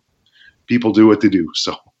 but people do what they do.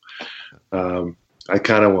 So I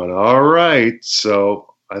kind of went, all right. So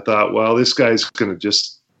I thought, well, this guy's going to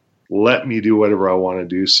just let me do whatever I want to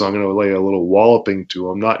do. So I'm going to lay a little walloping to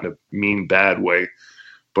him, not in a mean, bad way.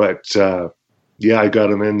 But, I got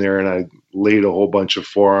him in there, and I laid a whole bunch of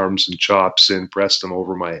forearms and chops in, pressed them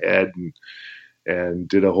over my head, and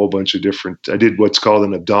did a whole bunch of different – I did what's called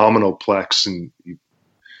an abdominal plex, and you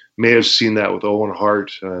may have seen that with Owen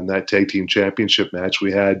Hart in that tag team championship match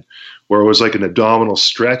we had, where it was like an abdominal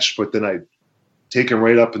stretch, but then I'd take them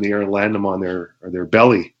right up in the air and land them on their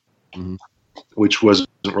belly, which wasn't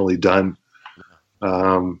really done.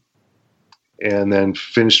 And then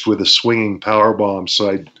finished with a swinging power bomb. So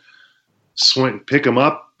I'd pick them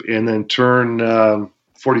up and then turn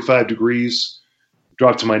 45 degrees,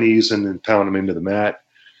 drop to my knees, and then pound them into the mat.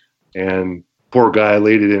 And poor guy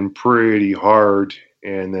laid it in pretty hard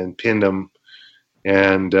and then pinned him.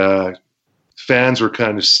 And fans were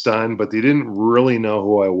kind of stunned, but they didn't really know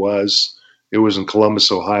who I was. It was in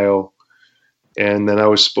Columbus, Ohio. And then I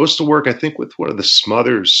was supposed to work, I think, with one of the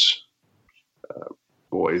Smothers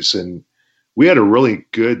boys. And we had a really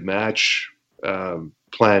good match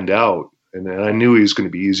planned out. And I knew he was going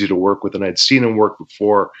to be easy to work with. And I'd seen him work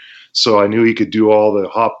before. So I knew he could do all the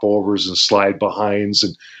hop overs and slide behinds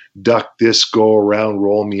and duck this, go around,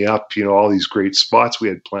 roll me up, all these great spots we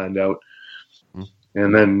had planned out.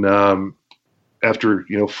 And then after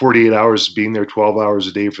 48 hours being there, 12 hours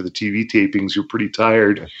a day for the TV tapings, you're pretty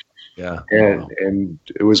tired. Yeah. And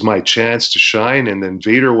it was my chance to shine, and then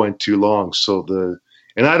Vader went too long.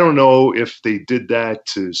 And I don't know if they did that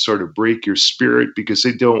to sort of break your spirit, because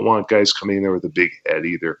they don't want guys coming in there with a big head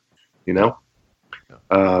either,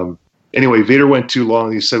 Anyway, Vader went too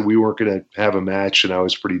long. He said we weren't going to have a match, and I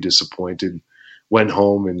was pretty disappointed. Went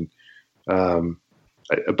home, and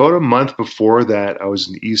about a month before that, I was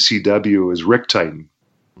in ECW as Rick Titan.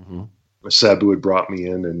 Sabu had brought me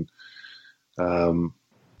in, and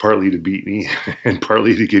partly to beat me and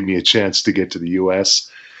partly to give me a chance to get to the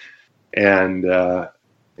U.S. And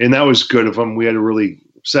that was good of him. We had a really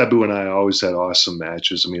Sabu and I always had awesome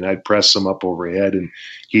matches. I mean, I'd press him up overhead and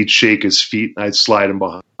he'd shake his feet and I'd slide him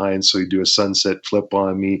behind. So he'd do a sunset flip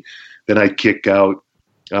on me. Then I'd kick out.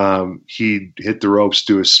 He'd hit the ropes,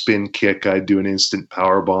 do a spin kick. I'd do an instant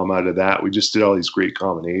power bomb out of that. We just did all these great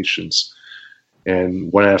combinations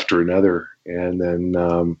and one after another. And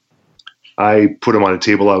then I put him on a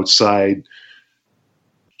table outside,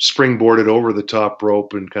 springboarded over the top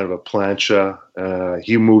rope and kind of a plancha.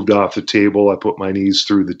 He moved off the table. I put my knees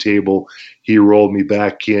through the table. He rolled me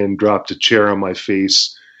back in, dropped a chair on my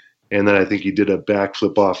face, and then I think he did a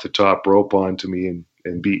backflip off the top rope onto me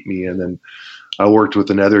and beat me. And then I worked with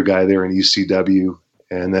another guy there in ECW,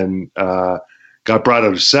 and then got brought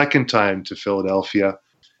out a second time to Philadelphia.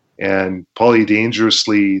 And Paulie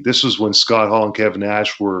Dangerously, this was when Scott Hall and Kevin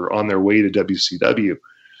Nash were on their way to WCW.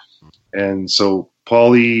 And so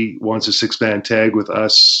Paulie wants a 6-man tag with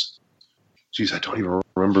us. Geez, I don't even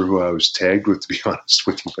remember who I was tagged with, to be honest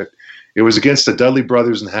with you. But it was against the Dudley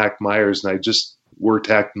Brothers and Hack Myers, and I just worked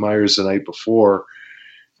Hack Myers the night before.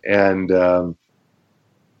 And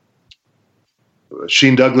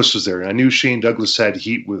Shane Douglas was there. And I knew Shane Douglas had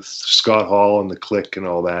heat with Scott Hall and the Clique and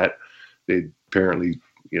all that. They apparently,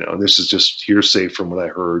 this is just hearsay from what I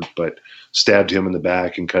heard, but stabbed him in the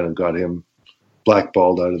back and kind of got him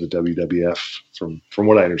blackballed out of the WWF from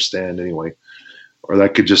what I understand anyway. Or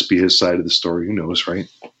that could just be his side of the story. Who knows, right?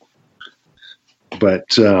 But,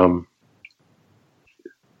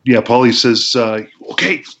 Paulie says,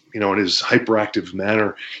 okay, in his hyperactive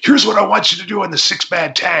manner, here's what I want you to do on the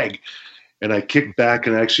 6-man tag. And I kicked back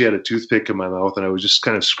and I actually had a toothpick in my mouth and I was just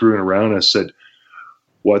kind of screwing around. I said,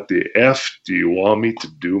 what the F do you want me to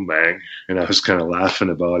do, man? And I was kind of laughing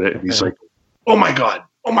about it. And he's like, oh my God,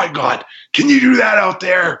 can you do that out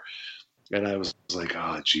there? And I was like,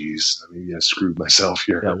 oh, geez, I mean, I screwed myself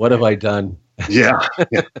here. Yeah, what have I done? Yeah.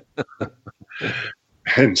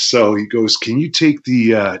 And so he goes, can you take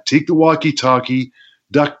the walkie-talkie,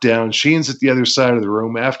 duck down, Shane's at the other side of the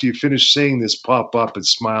room. After you finish saying this, pop up and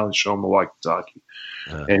smile and show him the walkie-talkie.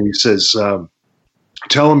 And he says,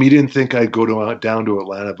 tell him you didn't think I'd go down to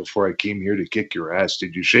Atlanta before I came here to kick your ass,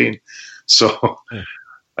 did you, Shane? So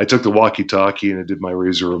I took the walkie-talkie and I did my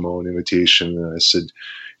Razor Ramon imitation. And I said,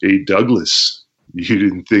 hey, Douglas, you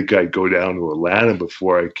didn't think I'd go down to Atlanta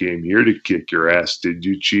before I came here to kick your ass, did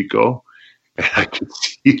you, Chico? And I could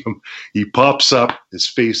see him. He pops up. His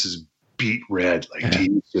face is beet red. Like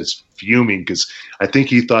he's just fuming because I think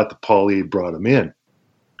he thought the Paulie had brought him in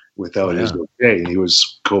without his okay. And he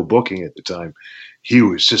was co-booking at the time. He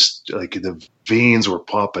was just like the veins were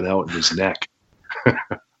popping out in his neck.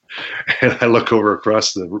 And I look over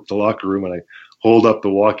across the locker room and I hold up the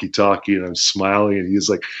walkie-talkie and I'm smiling and he's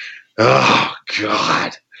like, oh,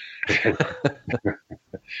 God.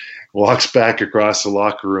 Walks back across the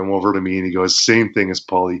locker room over to me and he goes, same thing as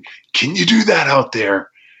Paulie. Can you do that out there?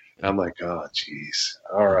 And I'm like, oh, geez.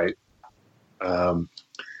 All right. And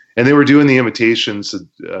they were doing the imitations of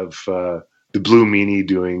the Blue Meanie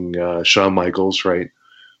doing Shawn Michaels, right?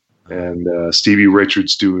 And Stevie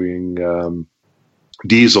Richards doing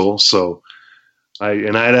Diesel. So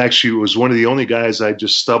I'd actually was one of the only guys I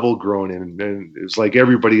just stubble grown in. And it was like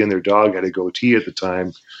everybody and their dog had a goatee at the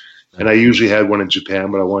time. And I usually had one in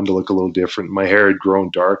Japan, but I wanted to look a little different. My hair had grown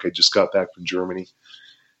dark. I just got back from Germany.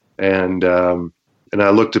 And I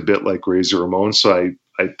looked a bit like Razor Ramon. So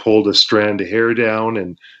I pulled a strand of hair down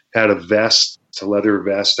and had a vest, a leather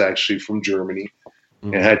vest actually from Germany,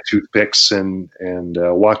 and had toothpicks and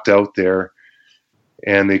walked out there.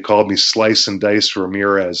 And they called me Slice and Dice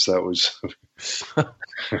Ramirez. That was...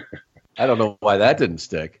 I don't know why that didn't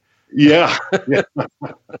stick. Yeah.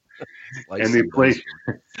 And they played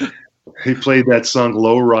that song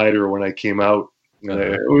Lowrider when I came out.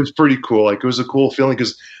 It was pretty cool. Like, it was a cool feeling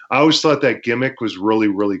because I always thought that gimmick was really,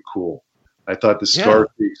 really cool. I thought the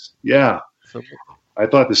Scarface, I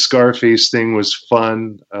thought the Scarface thing was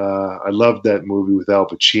fun. I loved that movie with Al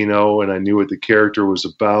Pacino, and I knew what the character was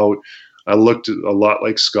about. I looked a lot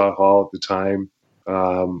like Scott Hall at the time.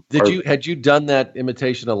 Had you done that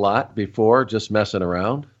imitation a lot before, just messing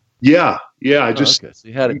around? Yeah. So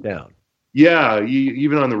you had it down. Yeah,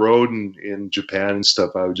 even on the road in Japan and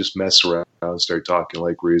stuff, I would just mess around and start talking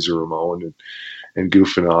like Razor Ramon and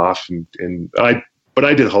goofing off. But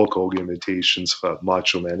I did Hulk Hogan imitations,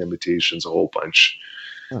 Macho Man imitations, a whole bunch.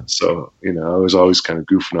 Huh. So, I was always kind of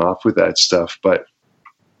goofing off with that stuff. But,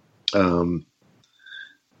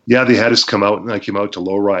 they had us come out, and I came out to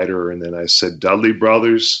Lowrider, and then I said, Dudley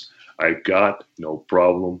Brothers, I got no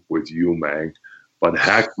problem with you, man. But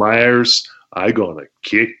Hack Myers, I gonna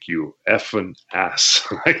kick you effing ass.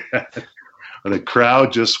 Like that. And the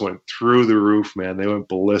crowd just went through the roof, man. They went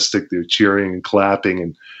ballistic. They were cheering and clapping,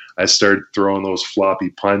 and I started throwing those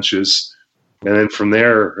floppy punches. And then from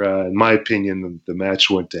there, in my opinion, the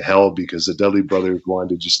match went to hell because the Dudley brothers wanted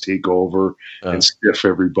to just take over and stiff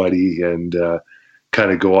everybody and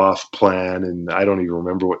kind of go off plan. And I don't even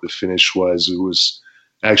remember what the finish was. It was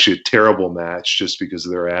actually a terrible match just because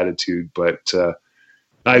of their attitude. But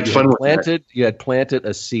I had fun with that. You had planted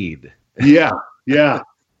a seed. Yeah.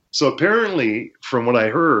 So apparently, from what I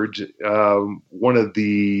heard, one of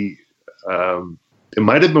the it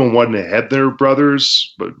might have been one of the Hebner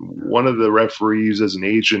brothers, but one of the referees as an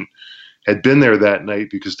agent had been there that night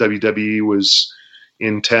because WWE was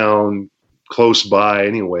in town close by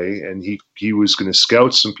anyway, and he was going to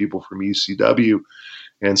scout some people from ECW.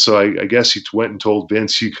 And so I guess he went and told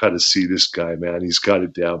Vince, "You got to see this guy, man. He's got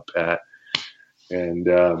it down pat." And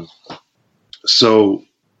so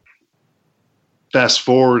fast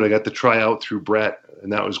forward, I got to try out through Brett,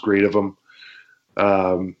 and that was great of him.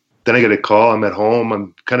 Then I get a call. I'm at home.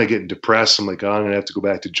 I'm kind of getting depressed. I'm like, I'm going to have to go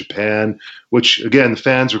back to Japan, which, again, the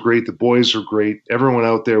fans are great. The boys are great. Everyone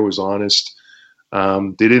out there was honest.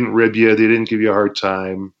 They didn't rib you. They didn't give you a hard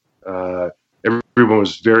time. Everyone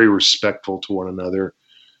was very respectful to one another.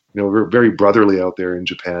 You know, we're very brotherly out there in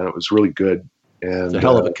Japan. It was really good. And it's a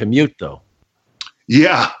hell of a commute, though.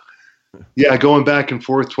 Yeah, going back and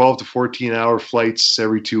forth, 12 to 14-hour flights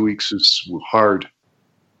every 2 weeks is hard.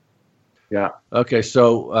 Yeah. Okay,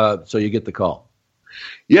 so you get the call.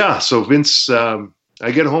 Yeah, so Vince, I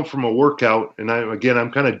get home from a workout, and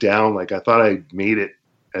I'm kind of down. Like I thought I made it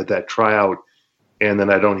at that tryout, and then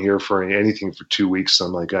I don't hear for anything for 2 weeks. So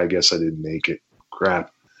I'm like, I guess I didn't make it.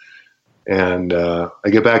 Crap. And I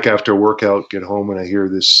get back after a workout, get home, and I hear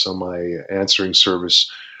this on my answering service.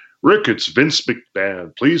 "Rick, it's Vince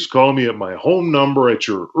McMahon. Please call me at my home number at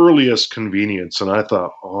your earliest convenience." And I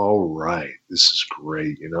thought, all right, this is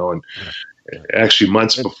great, you know. And actually,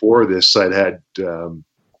 months before this, I'd had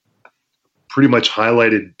pretty much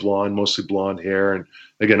highlighted blonde, mostly blonde hair, and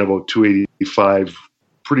again, about 285,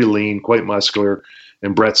 pretty lean, quite muscular.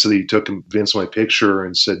 And Brett said he took Vince my picture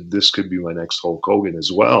and said, "This could be my next Hulk Hogan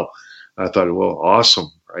as well." I thought, well,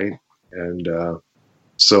 awesome, right? And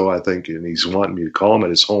so I think, and he's wanting me to call him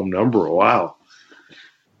at his home number. Wow.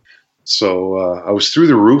 So I was through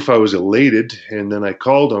the roof. I was elated. And then I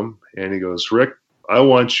called him, and he goes, "Rick, I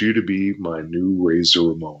want you to be my new Razor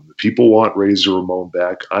Ramon. The people want Razor Ramon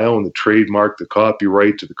back. I own the trademark, the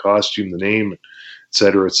copyright to the costume, the name, et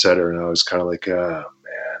cetera, et cetera." And I was kind of like, oh,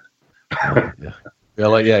 man.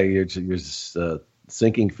 You're just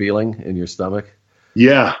sinking feeling in your stomach.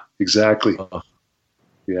 Yeah, exactly.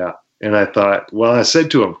 Yeah. And I thought, well, I said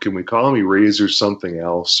to him, "Can we call me Razor something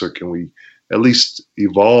else, or can we at least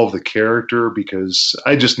evolve the character?" Because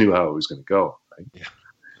I just knew how it was going to go. Right?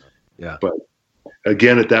 Yeah. But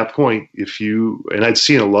again, at that point, and I'd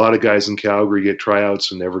seen a lot of guys in Calgary get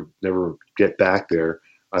tryouts and never get back there.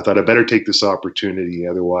 I thought I better take this opportunity.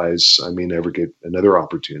 Otherwise, I may never get another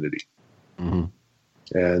opportunity. Mm-hmm.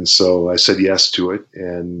 And so I said yes to it.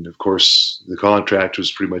 And of course, the contract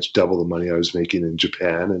was pretty much double the money I was making in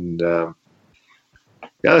Japan. And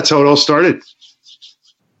that's how it all started.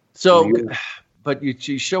 So, but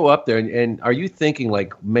you show up there, and are you thinking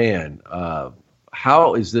like, man,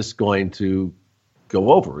 how is this going to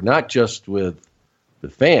go over? Not just with the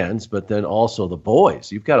fans, but then also the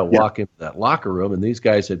boys. You've got to walk into that locker room, and these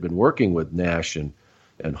guys had been working with Nash and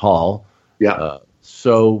Hall. Yeah.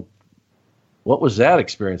 So what was that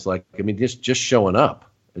experience like? I mean, just showing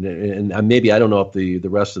up, and maybe I don't know if the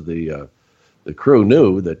rest of the crew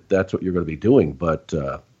knew that that's what you're going to be doing, but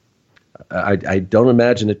I don't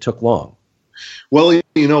imagine it took long. Well,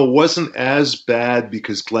 you know, it wasn't as bad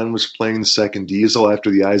because Glenn was playing the second Diesel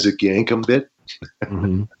after the Isaac Yankem bit.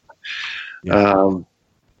 Mm-hmm. Yeah.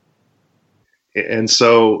 And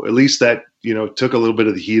so at least that, you know, took a little bit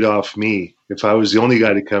of the heat off me. If I was the only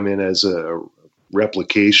guy to come in as a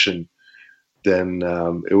replication, then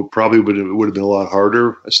it would have been a lot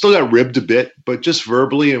harder. I still got ribbed a bit, but just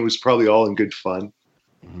verbally, and it was probably all in good fun.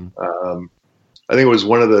 Mm-hmm. I think it was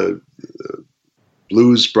one of the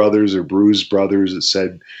Blues Brothers or Bruise Brothers that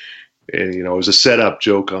said, and you know, it was a setup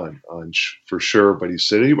joke on for sure. But he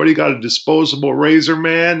said, "Anybody got a disposable razor,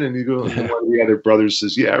 man?" And one of the other brothers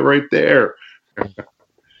says, "Yeah, right there."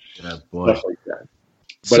 Yeah, boy. Stuff like that.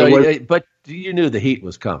 But but you knew the heat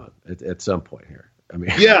was coming at some point here. I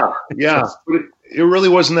mean, yeah. But it really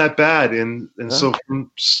wasn't that bad, and so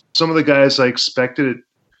from some of the guys I expected it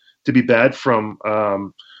to be bad from,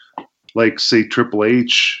 like say Triple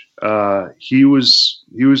H, he was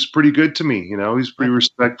pretty good to me. You know, he's pretty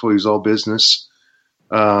respectful. He's all business.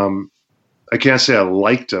 I can't say I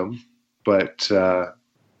liked him, but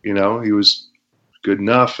he was good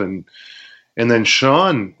enough. And then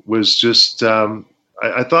Sean was just,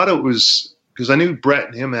 I thought it was because I knew Brett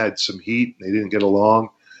and him had some heat. They didn't get along.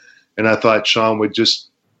 And I thought Sean would just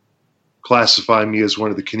classify me as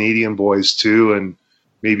one of the Canadian boys too, and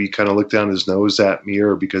maybe kind of look down his nose at me,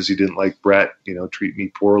 or because he didn't like Brett, treat me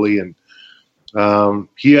poorly. And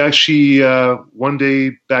he actually, one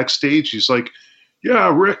day backstage, he's like,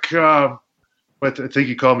 yeah, Rick, I think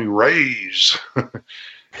he called me Rays.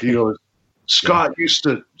 He goes, Scott used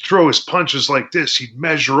to throw his punches like this. He'd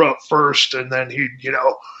measure up first, and then he'd,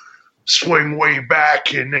 swing way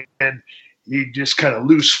back, and he'd just kind of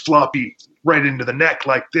loose floppy right into the neck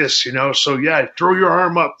like this, So, yeah, throw your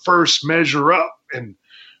arm up first, measure up. And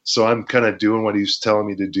so I'm kind of doing what he's telling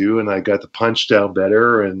me to do, and I got the punch down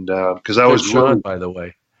better. And because I was Sean, by the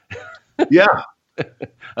way. Yeah.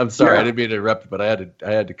 I'm sorry, I didn't mean to interrupt, but I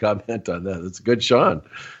had to comment on that. It's a good Sean.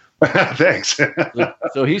 Thanks.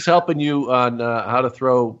 So he's helping you on how to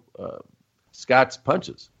throw Scott's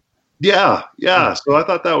punches. Yeah. So I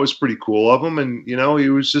thought that was pretty cool of him, and he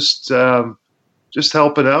was just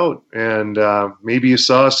helping out, and maybe you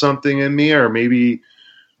saw something in me, or maybe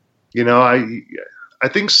I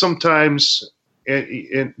think sometimes,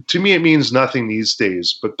 and to me it means nothing these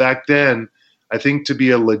days, but back then I think to be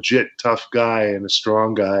a legit tough guy and a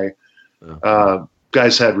strong guy,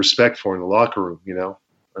 guys had respect for in the locker room.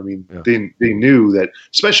 They knew that,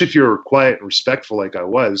 especially if you were quiet and respectful like I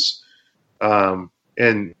was,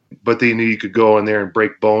 but they knew you could go in there and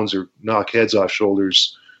break bones or knock heads off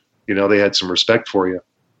shoulders. They had some respect for you.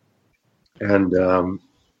 And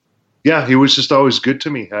he was just always good to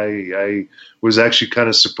me. I was actually kind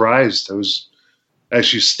of surprised. I was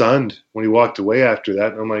actually stunned when he walked away after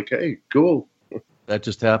that. And I'm like, hey, cool. That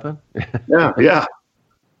just happened? Yeah.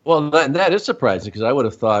 Well, that is surprising, because I would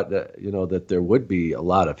have thought that, that there would be a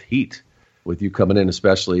lot of heat with you coming in,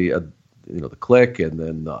 especially, the clique, and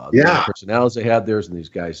then the personalities they had there, and these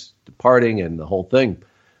guys departing and the whole thing.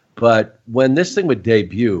 But when this thing would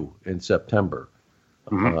debut in September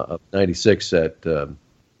of '96 at,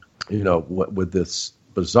 with this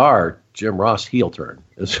bizarre Jim Ross heel turn,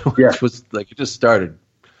 which was like, it just started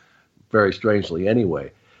very strangely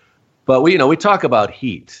anyway. But we talk about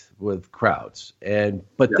heat with crowds,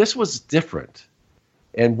 but this was different.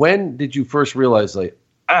 And when did you first realize, like,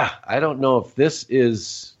 I don't know if this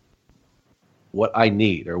is what I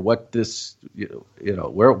need, or what this,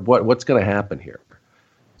 what's going to happen here?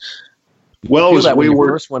 Well, it was way worse.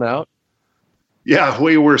 First went out. Yeah,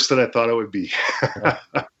 way worse than I thought it would be.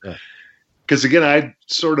 Because again, I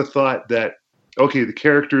sort of thought that, okay, the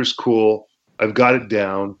character is cool. I've got it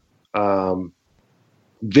down.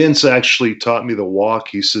 Vince actually taught me the walk.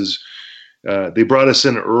 He says, they brought us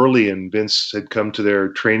in early, and Vince had come to their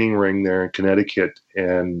training ring there in Connecticut,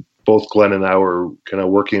 and both Glenn and I were kind of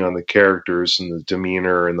working on the characters and the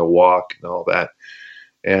demeanor and the walk and all that.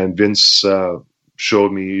 And Vince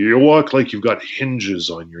showed me, you walk like you've got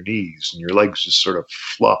hinges on your knees, and your legs just sort of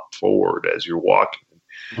flop forward as you're walking.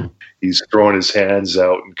 He's throwing his hands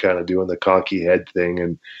out and kind of doing the cocky head thing,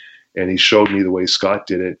 and he showed me the way Scott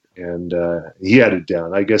did it, and he had it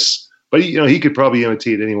down, I guess. But he could probably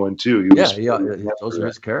imitate anyone too. Those are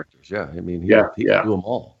his characters. Yeah, I mean, he could do them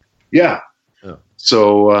all. Yeah.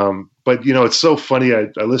 So, but it's so funny.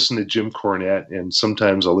 I listen to Jim Cornette, and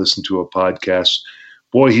sometimes I'll listen to a podcast.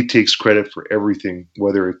 Boy, he takes credit for everything,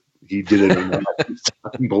 whether he did it or not. It's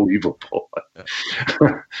unbelievable.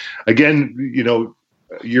 Again,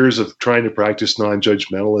 years of trying to practice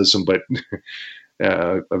non-judgmentalism, but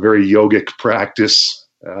a very yogic practice.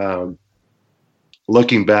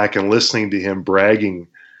 Looking back and listening to him bragging,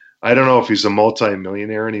 I don't know if he's a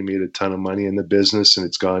multi-millionaire and he made a ton of money in the business and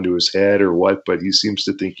it's gone to his head or what, but he seems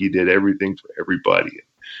to think he did everything for everybody.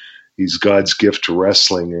 He's God's gift to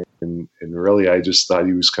wrestling, and really, I just thought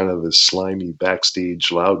he was kind of a slimy backstage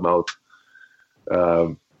loudmouth.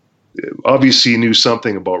 Obviously, he knew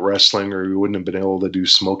something about wrestling, or he wouldn't have been able to do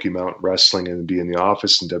Smoky Mountain Wrestling and be in the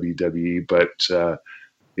office in WWE. But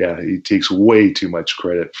he takes way too much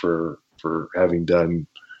credit for having done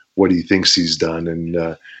what he thinks he's done. And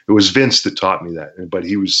it was Vince that taught me that. But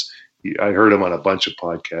I heard him on a bunch of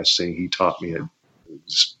podcasts saying he taught me it.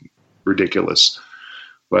 It's ridiculous.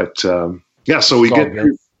 But so we get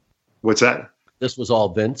through. What's that? This was all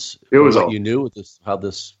Vince. It was all you knew how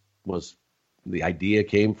this was. The idea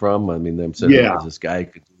came from. I mean, them saying this guy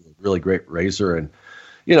could do a really great razor, and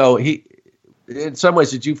he. In some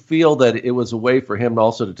ways, did you feel that it was a way for him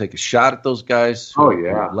also to take a shot at those guys who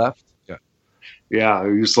left? Yeah,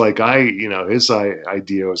 it was like his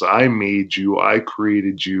idea was, I made you, I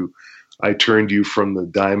created you, I turned you from the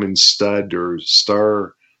diamond stud or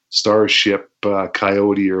star Starship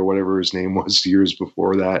Coyote or whatever his name was years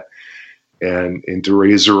before that, and into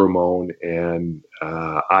Razor Ramon, and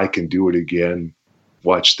I can do it again.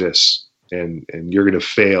 Watch this, and you're going to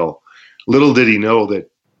fail. Little did he know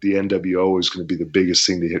that the NWO was going to be the biggest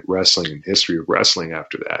thing to hit wrestling in history of wrestling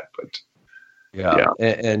after that. But yeah.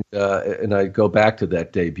 And I go back to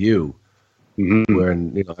that debut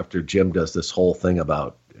when after Jim does this whole thing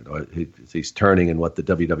about he's turning and what the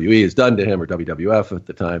WWE has done to him, or WWF at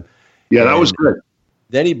the time. Yeah, that was good.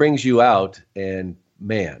 Then he brings you out, and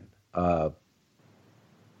man, I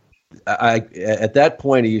at that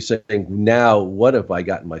point, are you saying, now what have I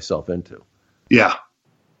gotten myself into? Yeah.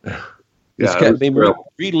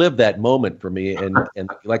 Relive that moment for me, and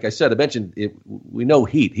like I said, I mentioned we know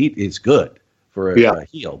Heat is good for a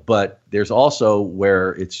heel, but there's also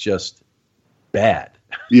where it's just bad.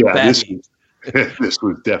 Yeah, bad heat. This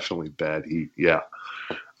was definitely bad heat. Yeah,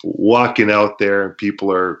 walking out there and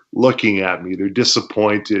people are looking at me. They're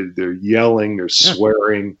disappointed. They're yelling. They're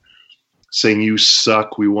swearing, saying, "You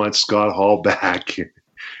suck. We want Scott Hall back.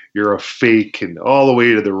 You're a fake," and all the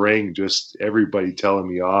way to the ring, just everybody telling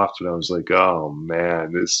me off. And I was like, oh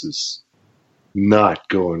man, this is not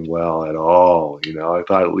going well at all. I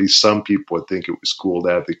thought at least some people would think it was cool to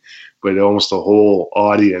have but almost the whole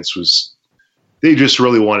audience they just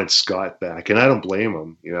really wanted Scott back. And I don't blame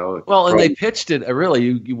them, Well, and they pitched it, really,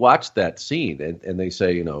 you watched that scene and they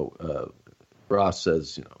say, Ross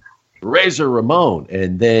says, Razor Ramon.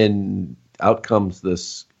 And then out comes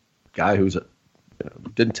this guy who's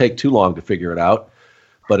didn't take too long to figure it out,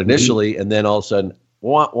 but initially, and then all of a sudden,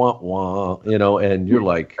 wah, wah, wah, and you're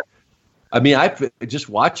like, I mean, I've just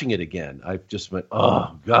watching it again. I just went,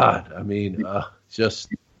 oh God. I mean, just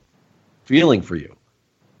feeling for you.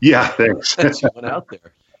 Yeah. Thanks. You went out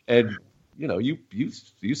there and,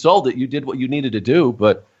 you sold it. You did what you needed to do,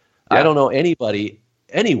 but I don't know anybody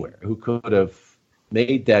anywhere who could have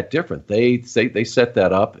made that different. They set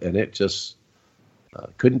that up and it just,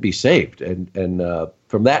 couldn't be saved. And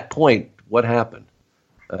from that point, what happened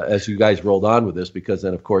as you guys rolled on with this? Because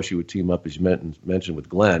then, of course, you would team up, as you mentioned, with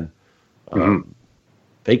Glenn,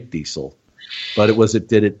 fake Diesel. But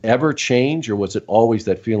did it ever change, or was it always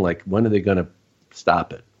that feeling like, when are they going to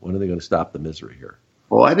stop it? When are they going to stop the misery here?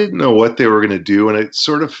 Well, I didn't know what they were going to do. And it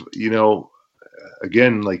sort of,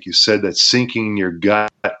 again, like you said, that sinking in your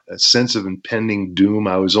gut, a sense of impending doom.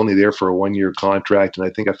 I was only there for a 1-year contract, and I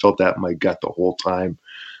think I felt that in my gut the whole time.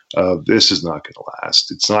 This is not going to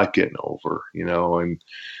last. It's not getting over, and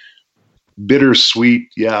bittersweet.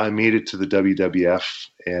 Yeah, I made it to the WWF,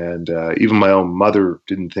 and even my own mother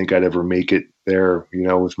didn't think I'd ever make it there,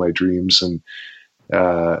 with my dreams, and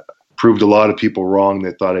proved a lot of people wrong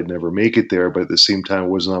that thought I'd never make it there, but at the same time, it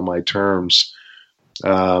wasn't on my terms.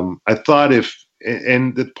 I thought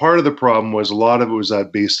and the part of the problem was a lot of it was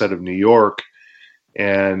based out of New York,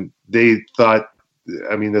 and they thought,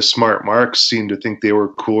 the smart marks seemed to think they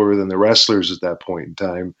were cooler than the wrestlers at that point in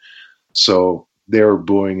time. So they were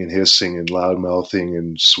booing and hissing and loud mouthing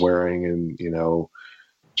and swearing, and,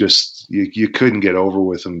 just you couldn't get over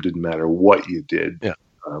with them. Didn't matter what you did. Yeah.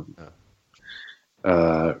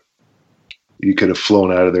 You could have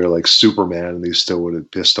flown out of there like Superman and they still would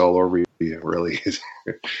have pissed all over you, really.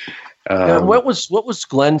 What was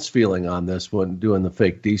Glenn's feeling on this when doing the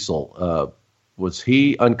fake Diesel? Was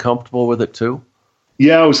he uncomfortable with it too?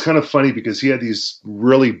 Yeah, it was kind of funny because he had these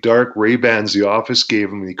really dark Ray-Bans the office gave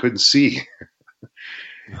him and he couldn't see.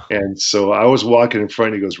 And so I was walking in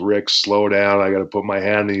front. He goes, "Rick, slow down. I got to put my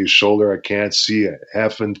hand on his shoulder. I can't see a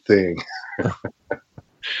effing thing."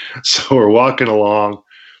 So we're walking along.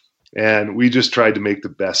 And we just tried to make the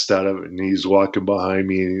best out of it. And he's walking behind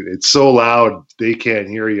me. And it's so loud, they can't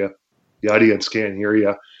hear you. The audience can't hear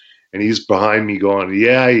you. And he's behind me going,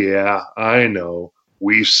 yeah, I know.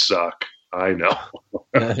 We suck. I know.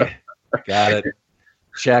 Got it.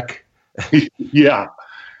 Check. Yeah.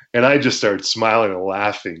 And I just started smiling and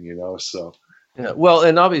laughing, so. Yeah, well,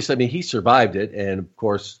 and obviously, he survived it. And, of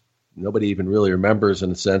course, nobody even really remembers in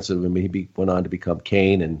the sense of, he went on to become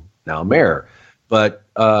Kane and now Mayor. But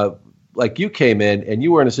like you came in and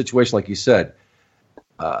you were in a situation, like you said,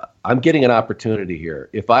 I'm getting an opportunity here.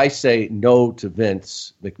 If I say no to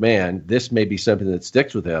Vince McMahon, this may be something that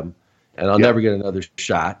sticks with him and I'll never get another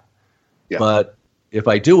shot. Yeah. But if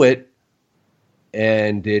I do it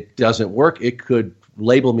and it doesn't work, it could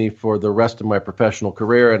label me for the rest of my professional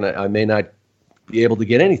career and I may not be able to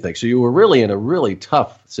get anything. So you were really in a really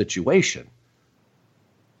tough situation.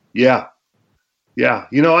 Yeah. Yeah.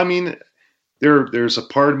 There's a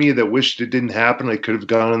part of me that wished it didn't happen. I could have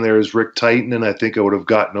gone in there as Rick Titan, and I think I would have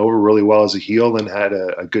gotten over really well as a heel and had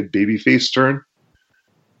a good babyface turn.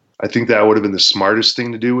 I think that would have been the smartest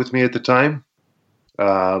thing to do with me at the time.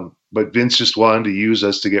 But Vince just wanted to use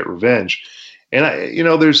us to get revenge. And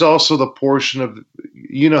there's also the portion of,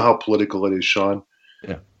 how political it is, Sean.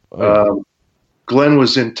 Yeah. Oh, yeah. Glenn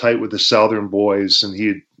was in tight with the Southern boys, and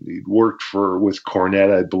he'd worked with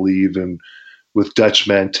Cornette, I believe, and with Dutch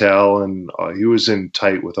Mantel, and he was in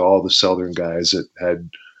tight with all the Southern guys that had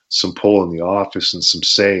some pull in the office and some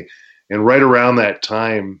say. And right around that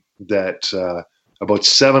time, that about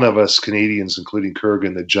 7 of us Canadians, including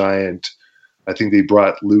Kurgan the Giant, I think they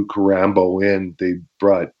brought Luke Rambo in. They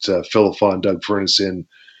brought Phil Fon, Doug Furness in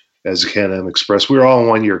as a Can-Am Express. We were all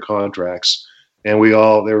on 1-year contracts, and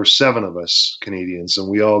there were 7 of us Canadians, and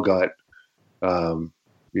we all got,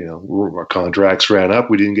 our contracts ran up.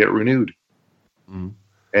 We didn't get renewed. Mm.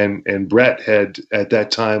 And Brett had, at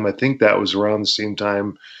that time, I think that was around the same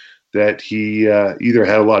time that he either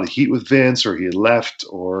had a lot of heat with Vince, or he had left,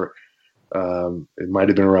 or it might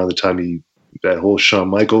have been around the time that whole Shawn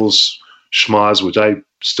Michaels schmoz, which I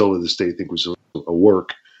still to this day think was a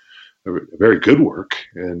very good work,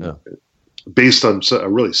 and based on a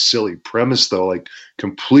really silly premise, though, like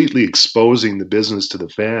completely exposing the business to the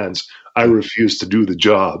fans. I refused to do the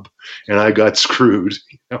job, and I got screwed.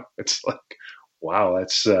 It's like, wow,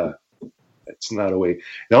 that's not a way.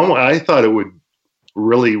 Now, I thought it would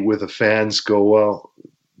really, with the fans, go, well,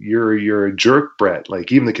 you're a jerk, Brett.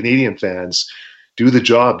 Like, even the Canadian fans, do the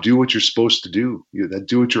job, do what you're supposed to do.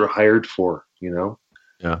 Do what you're hired for. Yeah.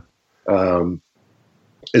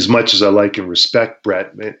 As much as I like and respect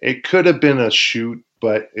Brett, it could have been a shoot,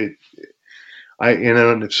 but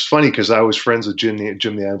and it's funny because I was friends with Jim the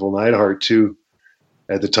Anvil Neidhart too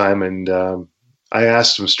at the time, and I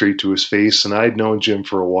asked him straight to his face, and I'd known Jim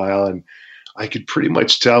for a while, and I could pretty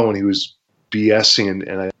much tell when he was BSing,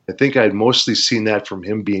 and I think I'd mostly seen that from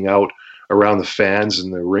him being out around the fans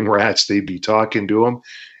and the ring rats. They'd be talking to him,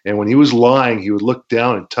 and when he was lying, he would look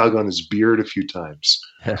down and tug on his beard a few times.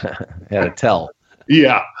 Had to tell.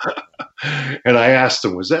 Yeah. And I asked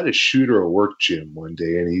him, was that a shoot or a work, Jim, one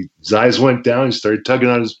day? And his eyes went down. He started tugging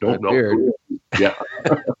on his beard. Yeah.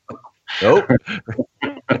 Nope.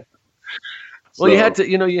 Well,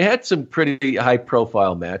 you had some pretty high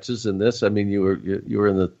profile matches in this. I mean, you were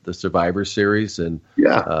in the Survivor Series and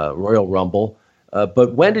Royal Rumble.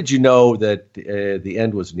 But when did you know that the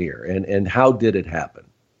end was near, and how did it happen?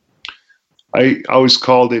 I always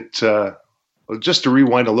called it, just to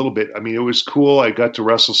rewind a little bit, I mean, it was cool. I got to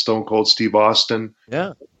wrestle Stone Cold Steve Austin.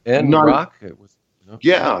 Yeah. And Rock. It was,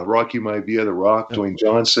 Yeah, Rocky Maivia, The Rock, Dwayne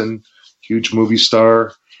Johnson, huge movie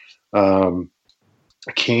star.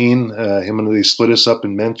 Kane, him and they split us up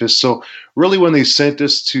in Memphis. So really, when they sent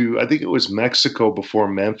us to, I think it was Mexico before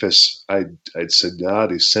Memphis, I'd said,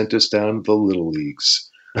 they sent us down to the little leagues.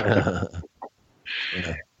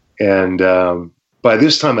 And by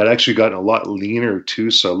this time, I'd actually gotten a lot leaner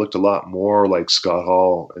too, so I looked a lot more like Scott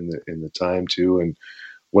Hall in the time too, and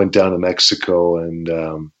went down to Mexico,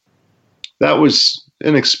 and that was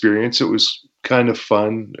an experience. It was kind of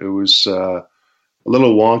fun. It was a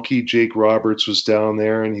little wonky. Jake Roberts was down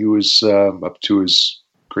there, and he was up to his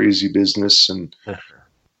crazy business, and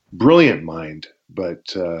brilliant mind, but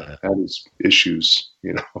had his issues,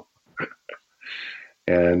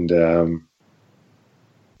 And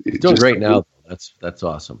he's doing great now. That's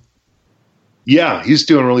awesome. Yeah, he's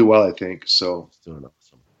doing really well, I think. So he's doing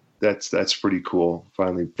awesome. That's pretty cool.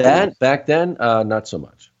 Finally, back then, not so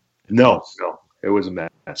much. No, it was a mess.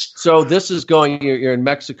 So this is going. You're in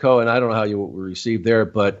Mexico, and I don't know how you were received there,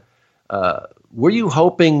 but were you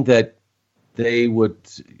hoping that they would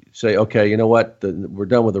say, "Okay, you know what? We're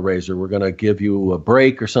done with the Razor. We're going to give you a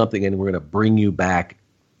break or something, and we're going to bring you back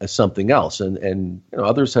as something else." And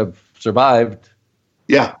others have survived.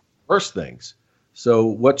 Yeah, worse things. So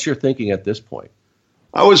what's your thinking at this point?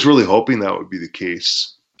 I was really hoping that would be the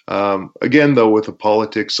case. Again, though, with the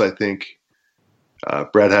politics, I think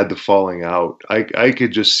Brett had the falling out. I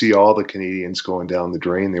could just see all the Canadians going down the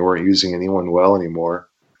drain. They weren't using anyone well anymore.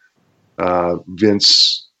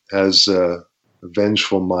 Vince has a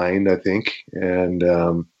vengeful mind, I think,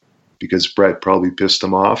 and because Brett probably pissed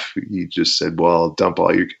him off, he just said, well, I'll dump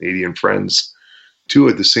all your Canadian friends too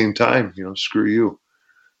at the same time. Screw you.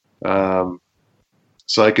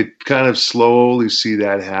 So I could kind of slowly see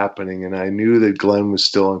that happening, and I knew that Glenn was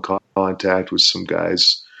still in contact with some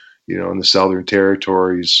guys, in the Southern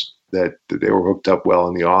Territories that they were hooked up well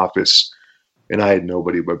in the office, and I had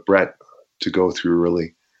nobody but Brett to go through,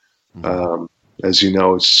 really. Mm-hmm. As you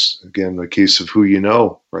know, it's, again, a case of who you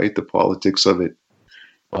know, right? The politics of it.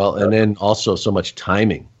 Well, and then also so much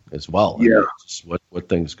timing as well. Yeah. I mean, just what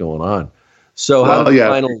things going on. So how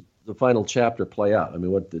did the final chapter play out? I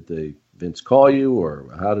mean, what did Vince call you, or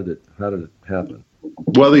how did it happen?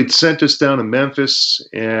 Well, they'd sent us down to Memphis,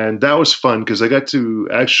 and that was fun because I got to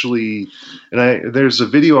actually, there's a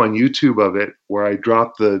video on YouTube of it where I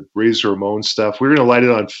dropped the Razor Ramon stuff. We were going to light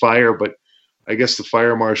it on fire, but I guess the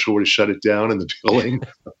fire marshal would have shut it down in the building.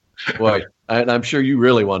 Boy, and I'm sure you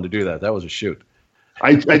really wanted to do that. That was a shoot.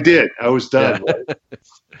 I did. I was done.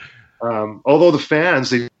 Yeah. Although the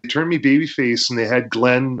fans, they turned me babyface, and they had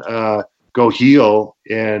Glenn go heel,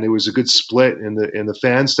 and it was a good split. And the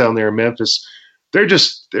fans down there in Memphis, they're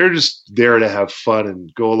just there to have fun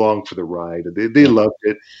and go along for the ride. They loved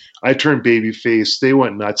it. I turned babyface. They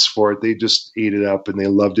went nuts for it. They just ate it up, and they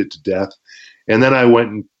loved it to death. And then I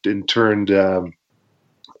went and turned,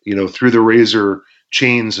 through the razor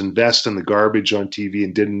chains and vest in the garbage on TV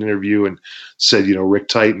and did an interview and said, Rick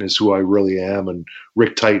Titan is who I really am, and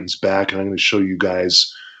Rick Titan's back, and I'm going to show you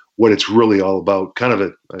guys what it's really all about. Kind of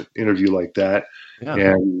an interview like that. Yeah.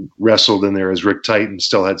 And wrestled in there as Rick Titan,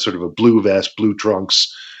 still had sort of a blue vest, blue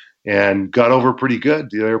trunks, and got over pretty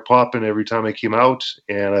good. They were popping every time I came out,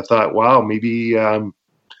 and I thought, wow, maybe and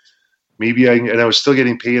I was still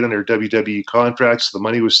getting paid under WWE contracts. So the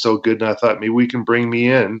money was still good, and I thought maybe we can bring me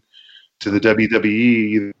in to the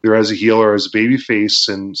WWE either as a heel or as a babyface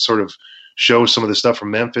and sort of show some of the stuff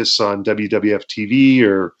from Memphis on WWF TV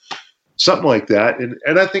or something like that. And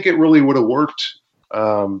I think it really would have worked.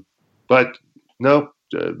 But no,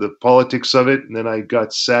 the politics of it. And then I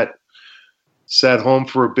got sat home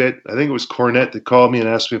for a bit. I think it was Cornette that called me and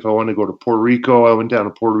asked me if I wanted to go to Puerto Rico. I went down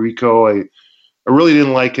to Puerto Rico. I really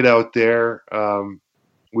didn't like it out there.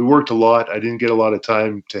 We worked a lot. I didn't get a lot of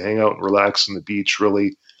time to hang out and relax on the beach,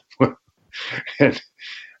 really. And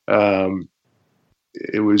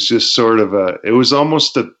it was just sort of it was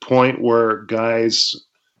almost a point where guys,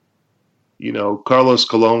 Carlos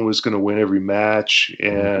Colon was going to win every match,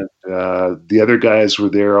 and the other guys were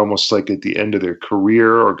there almost like at the end of their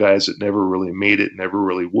career, or guys that never really made it, never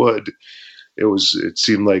really would. It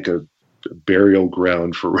seemed like a burial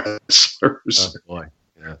ground for wrestlers. Oh boy,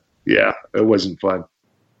 yeah, yeah, it wasn't fun.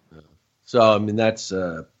 So I mean,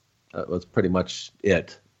 that was pretty much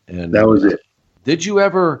it. And that was it. Did you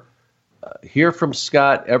ever hear from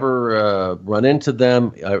Scott? Ever run into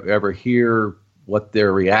them? Ever hear what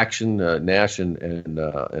their reaction, Nash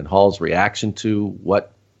and Hall's reaction to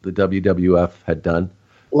what the WWF had done?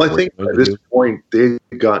 Well, I think at this point they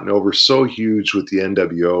had gotten over so huge with the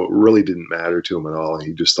NWO, it really didn't matter to him at all.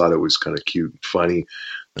 He just thought it was kind of cute and funny.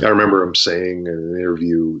 I remember him saying in an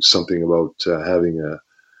interview something about having a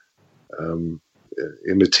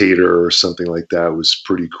imitator or something like that was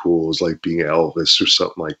pretty cool. It was like being Elvis or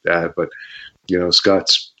something like that. But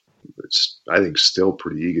Scott's, I think, still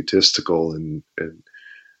pretty egotistical, and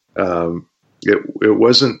it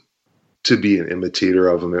wasn't to be an imitator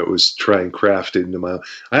of him. It was try and craft it into my.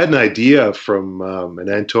 I had an idea from an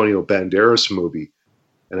Antonio Banderas movie,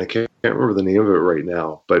 and I can't remember the name of it right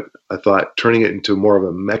now. But I thought turning it into more of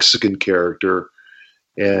a Mexican character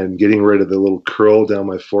and getting rid of the little curl down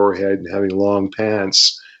my forehead and having long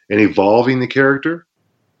pants and evolving the character,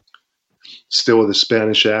 still with a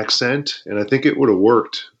Spanish accent. And I think it would have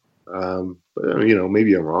worked. But,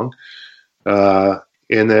 maybe I'm wrong.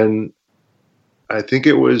 And then I think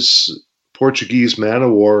it was Portuguese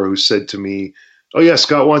Man-O-War who said to me, "Oh yeah,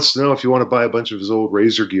 Scott wants to know if you want to buy a bunch of his old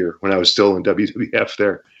Razor gear," when I was still in WWF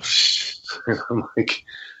there. And I'm like,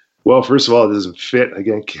 well, first of all, it doesn't fit. I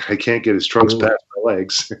can't get his trunks past my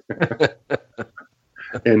legs.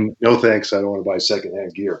 And no thanks, I don't want to buy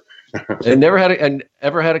secondhand gear. And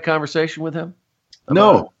ever had a conversation with him?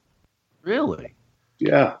 No. Really?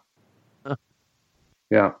 Yeah. Huh.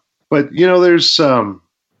 Yeah. But there's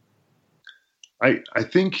I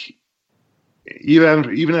think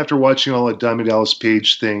even after watching all the Diamond Dallas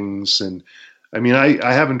Page things, and I mean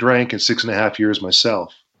I haven't drank in 6.5 years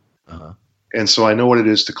myself. Uh-huh. And so I know what it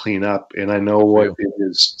is to clean up, and I know what it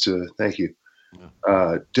is to, thank you,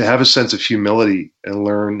 to have a sense of humility and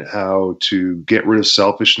learn how to get rid of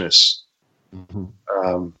selfishness.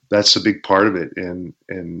 Mm-hmm. That's a big part of it. And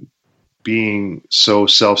being so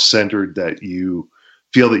self-centered that you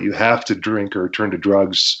feel that you have to drink or turn to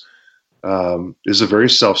drugs is a very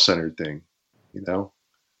self-centered thing,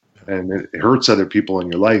 and it hurts other people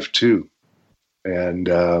in your life too. And,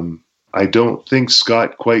 I don't think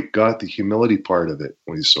Scott quite got the humility part of it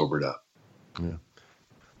when he sobered up. Yeah.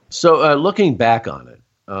 So looking back on it,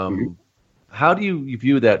 how do you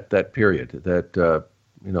view that period? That a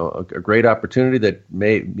great opportunity that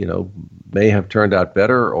may have turned out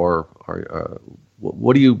better, or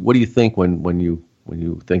what do you think when you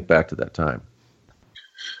think back to that time?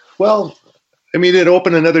 Well, I mean, it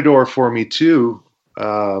opened another door for me too.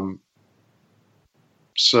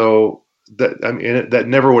 So that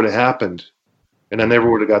never would have happened, and I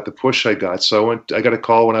never would have got the push I got. So I got a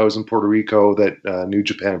call when I was in Puerto Rico that New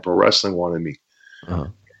Japan Pro Wrestling wanted me. Uh-huh.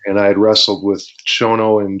 And I had wrestled with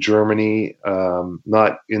Chono in Germany,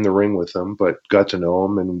 not in the ring with him, but got to know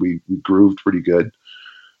him, and we grooved pretty good.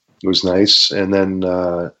 It was nice. And then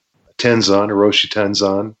Tenzan, Hiroshi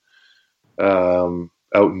Tenzan,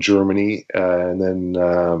 out in Germany. And then,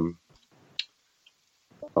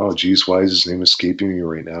 oh, geez, why is his name escaping me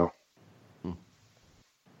right now?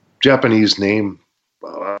 Japanese name.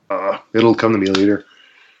 It'll come to me later.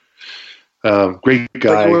 Great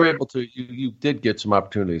guy. But you were able to. You did get some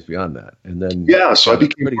opportunities beyond that, and then so I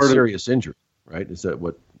became pretty serious injury, right? Is that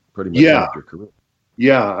what pretty much ended your career?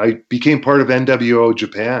 Yeah, I became part of NWO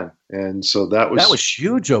Japan, and so that was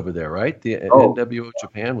huge over there, right? The NWO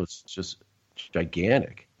Japan was just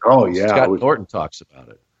gigantic. Oh yeah, Scott Norton talks about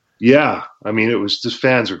it. Yeah, I mean, it was just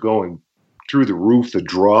fans are going through the roof. The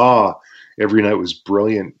draw every night was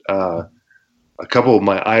brilliant. A couple of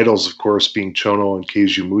my idols, of course, being Chono and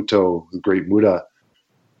Keiji Muto, the great Muda.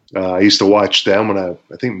 I used to watch them when I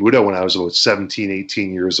think Muda when I was about 17,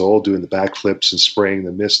 18 years old, doing the backflips and spraying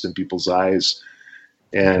the mist in people's eyes.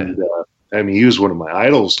 And I mean, he was one of my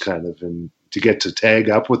idols, kind of, and to get to tag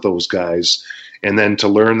up with those guys and then to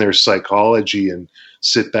learn their psychology and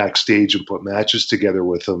sit backstage and put matches together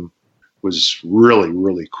with them was really,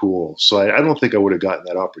 really cool. So I don't think I would have gotten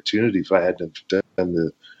that opportunity if I hadn't done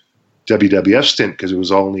the WWF stint, because it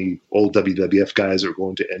was only old WWF guys that were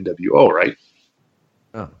going to NWO, right?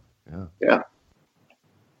 Oh, yeah.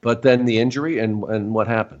 But then the injury and what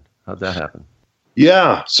happened? How'd that happen?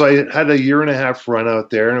 Yeah, so I had a 1.5 year run out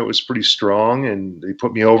there, and it was pretty strong, and they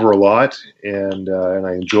put me over a lot, and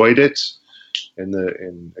I enjoyed it,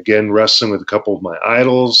 and again wrestling with a couple of my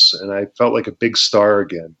idols, and I felt like a big star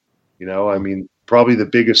again. You know, I mean, probably the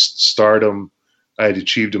biggest stardom I had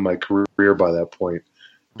achieved in my career by that point,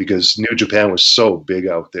 because New Japan was so big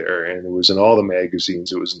out there, and it was in all the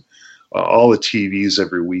magazines. It was in all the TVs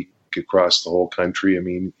every week across the whole country. I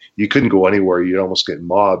mean, you couldn't go anywhere. You'd almost get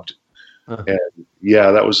mobbed. Uh-huh. And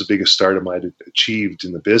yeah, that was the biggest stardom I'd achieved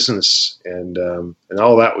in the business. And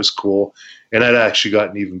all that was cool. And I'd actually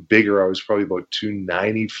gotten even bigger. I was probably about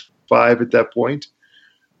 295 at that point.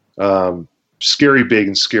 Scary big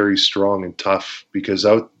and scary strong and tough, because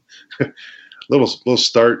little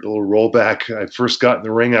rollback. I first got in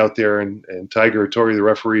the ring out there, and Tiger Hattori, the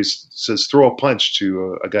referee, says, throw a punch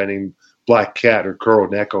to a guy named Black Cat, or Kuro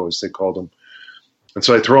Neko, as they called him. And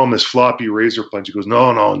so I throw him this floppy razor punch. He goes, no.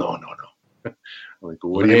 I'm like,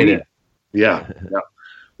 what do you mean? Yeah.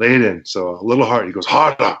 Lay it in. So a little hard. He goes,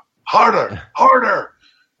 harder.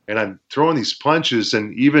 And I'm throwing these punches,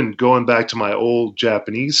 and even going back to my old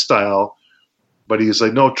Japanese style. But he's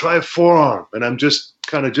like, no, try a forearm. And I'm just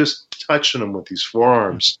touching him with these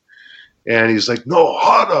forearms. And he's like, no,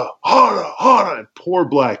 harder. And poor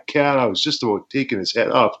Black Cat, I was just about taking his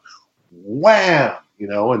head off. Wham! You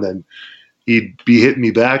know, and then he'd be hitting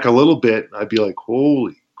me back a little bit. And I'd be like,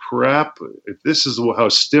 holy crap. If this is how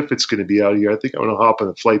stiff it's going to be out here, I think I'm going to hop on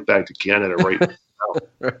a flight back to Canada right now.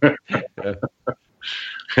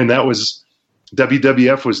 And that was,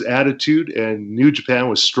 WWF was attitude, and New Japan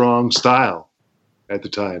was strong style at the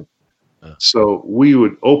time. So we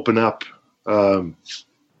would open up, long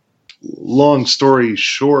story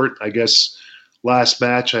short, I guess last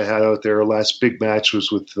match I had out there, last big match,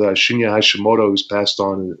 was with Shinya Hashimoto, who's passed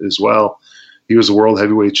on as well. He was a world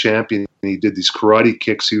heavyweight champion, and he did these karate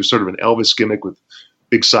kicks. He was sort of an Elvis gimmick with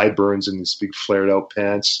big sideburns and these big flared out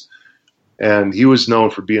pants. And he was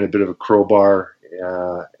known for being a bit of a crowbar,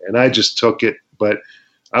 and I just took it. But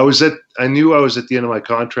I knew I was at the end of my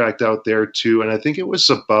contract out there too, and I think it was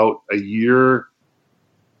about a year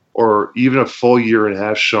or even a full 1.5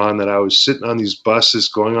 years, Sean, that I was sitting on these buses,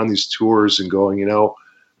 going on these tours and going, you know,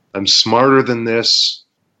 I'm smarter than this.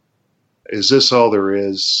 Is this all there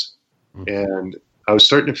is? And I was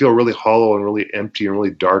starting to feel really hollow and really empty and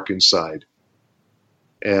really dark inside,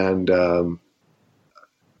 and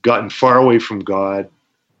gotten far away from God,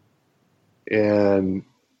 and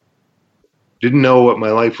didn't know what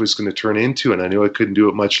my life was going to turn into, and I knew I couldn't do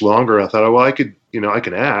it much longer. I thought, well, I can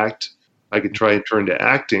act. I could try and turn to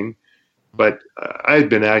acting, but I had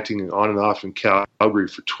been acting on and off in Calgary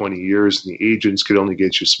for 20 years, and the agents could only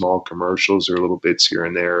get you small commercials or little bits here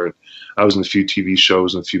and there. And I was in a few TV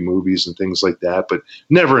shows and a few movies and things like that, but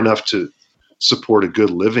never enough to support a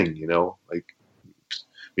good living, you know, like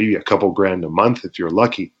maybe a couple grand a month if you're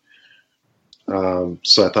lucky.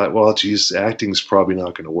 So I thought, well, geez, acting's probably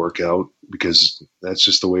not going to work out, because that's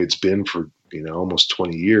just the way it's been for, you know, almost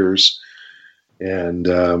 20 years. And,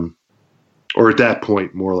 or at that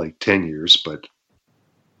point, more like 10 years. But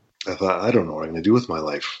I thought, I don't know what I'm going to do with my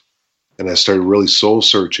life. And I started really soul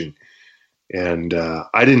searching. And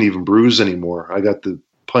I didn't even bruise anymore. I got the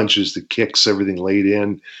punches, the kicks, everything laid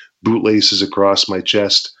in, bootlaces across my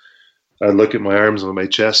chest. I'd look at my arms and my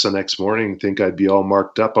chest the next morning and think I'd be all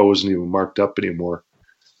marked up. I wasn't even marked up anymore.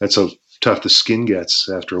 That's how tough the skin gets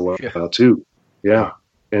after a while too. Yeah.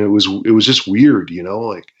 And it was just weird,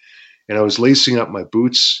 like, and I was lacing up my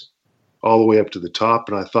boots all the way up to the top.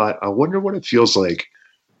 And I thought, I wonder what it feels like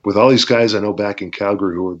with all these guys I know back in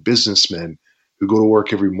Calgary who are businessmen who go to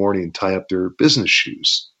work every morning and tie up their business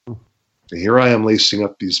shoes. And here I am lacing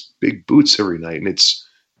up these big boots every night. And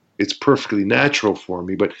it's perfectly natural for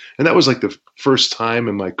me. And that was like the first time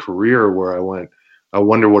in my career where I went, I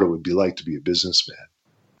wonder what it would be like to be a businessman.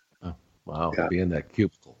 Oh, wow. Yeah. Be in that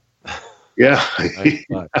cubicle. Yeah.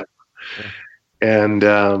 And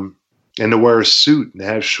to wear a suit and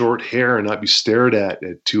have short hair and not be stared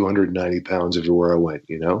at 290 pounds everywhere I went,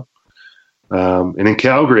 And in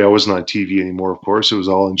Calgary, I wasn't on TV anymore, of course. It was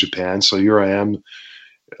all in Japan. So here I am,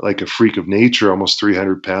 like a freak of nature, almost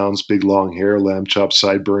 300 pounds, big long hair, lamb chop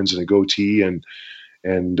sideburns, and a goatee,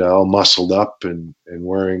 and all muscled up and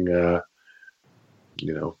wearing,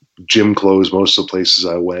 gym clothes most of the places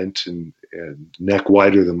I went, and neck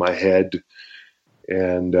wider than my head.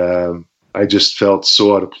 And I just felt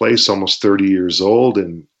so out of place, almost 30 years old.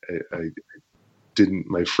 And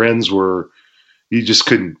my friends were, you just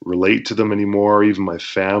couldn't relate to them anymore. Even my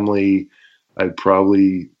family, my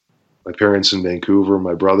parents in Vancouver,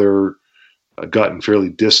 my brother, gotten fairly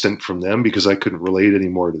distant from them because I couldn't relate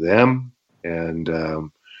anymore to them. And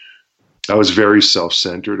I was very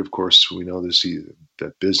self-centered. Of course, we know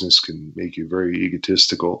that business can make you very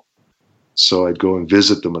egotistical. So I'd go and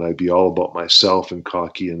visit them, and I'd be all about myself and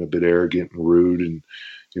cocky and a bit arrogant and rude. And,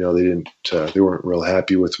 they weren't real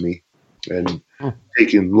happy with me, and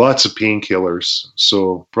taking lots of painkillers.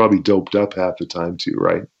 So probably doped up half the time too,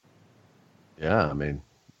 right? Yeah. I mean,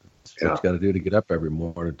 that's what you got to do to get up every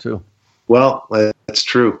morning too. Well, that's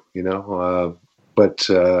true, but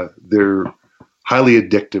they're highly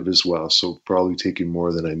addictive as well. So probably taking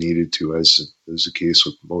more than I needed to, as the case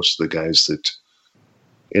with most of the guys that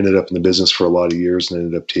ended up in the business for a lot of years and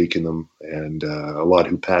ended up taking them, and a lot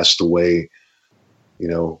who passed away,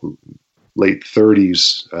 late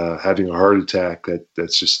 30s, having a heart attack.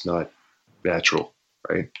 That's just not natural,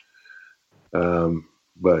 right?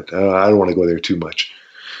 But I don't want to go there too much.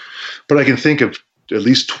 But I can think of at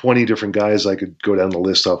least 20 different guys I could go down the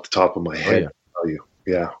list off the top of my head. Tell you.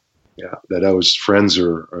 Yeah, that I was friends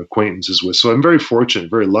or acquaintances with. So I'm very fortunate,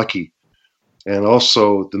 very lucky. And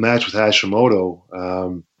also the match with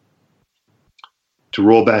Hashimoto, to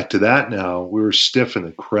roll back to that now, we were stiffing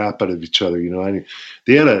the crap out of each other.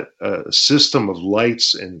 They had a system of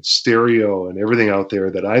lights and stereo and everything out there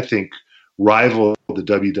that I think rivaled the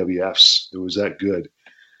WWF's. It was that good.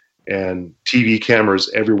 And TV cameras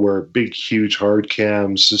everywhere, big, huge hard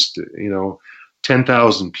cams, just,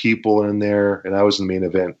 10,000 people in there. And I was in the main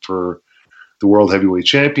event for the World Heavyweight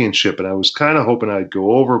Championship. And I was kind of hoping I'd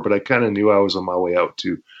go over, but I kind of knew I was on my way out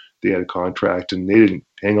too. They had a contract, and they didn't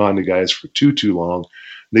hang on to guys for too long.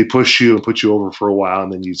 They push you and put you over for a while,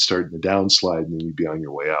 and then you'd start in the downslide, and then you'd be on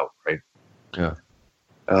your way out, right? Yeah.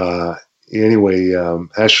 Anyway,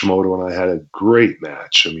 Hashimoto and I had a great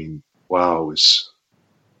match. I mean, wow,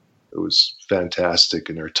 it was fantastic,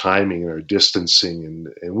 and our timing and our distancing,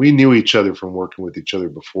 and we knew each other from working with each other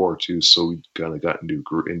before too, so we kind of got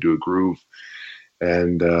into a groove.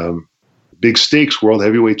 And big stakes, World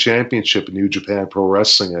Heavyweight Championship in New Japan Pro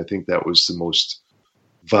Wrestling. I think that was the most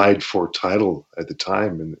vied for title at the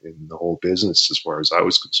time in the whole business, as far as I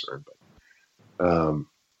was concerned. But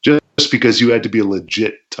just because you had to be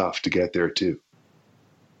legit tough to get there too.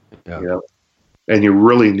 Yeah. And you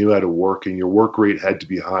really knew how to work, and your work rate had to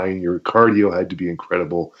be high, and your cardio had to be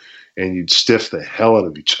incredible, and you'd stiff the hell out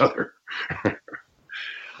of each other. The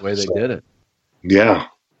way they did it. Yeah.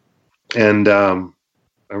 And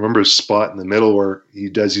I remember a spot in the middle where he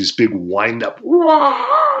does these big wind-up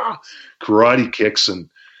karate kicks, and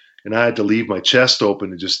I had to leave my chest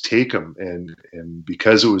open and just take them. And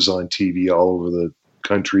because it was on TV all over the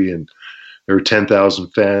country, and there were 10,000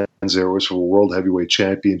 fans there, it was for the World Heavyweight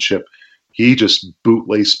Championship, he just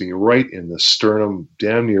bootlace me right in the sternum,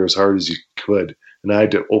 damn near as hard as he could. And I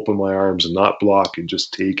had to open my arms and not block and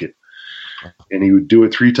just take it. And he would do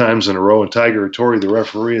it 3 times in a row. And Tiger Hattori, the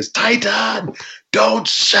referee, is, Titan, don't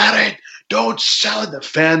sell it. Don't sell it. The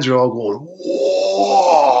fans are all going,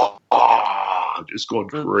 whoa, just going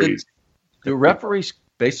crazy. Do referees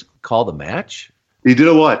basically call the match? He did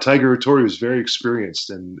a lot. Tiger Hattori was very experienced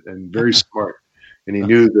and very smart. And he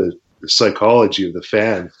knew the psychology of the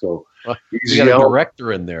fans. So Well, He's you got a yelled.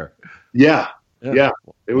 director in there. Yeah.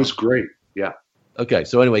 It was great. Yeah. Okay,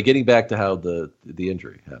 so anyway, getting back to how the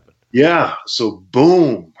injury happened. Yeah. So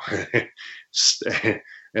boom.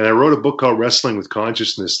 And I wrote a book called Wrestling with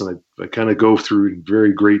Consciousness, and I kind of go through in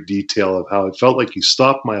very great detail of how it felt like he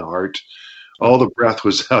stopped my heart. All the breath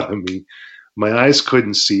was out of me. My eyes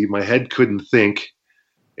couldn't see. My head couldn't think.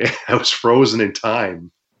 I was frozen in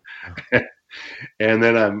time. And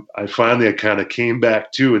then I finally kind of came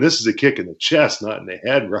back to, and this is a kick in the chest, not in the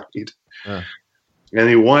head, right? And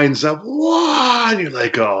he winds up, whoa, and you're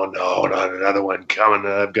like, oh no, not another one coming.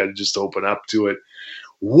 I've got to just open up to it.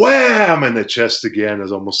 Wham! In the chest again,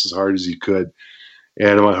 as almost as hard as he could.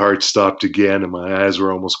 And my heart stopped again, and my eyes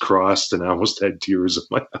were almost crossed, and I almost had tears in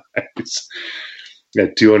my eyes.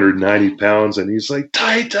 At 290 pounds, and he's like,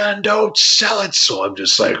 Titan, don't sell it. So I'm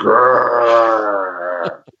just like,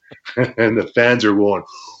 and the fans are going,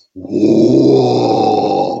 whoa.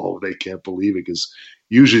 They can't believe it, because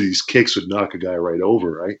usually these kicks would knock a guy right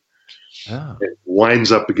over, right? Oh. It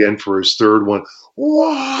winds up again for his third one.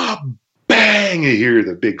 Whoa, bang! You hear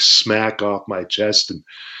the big smack off my chest, and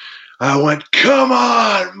I went, come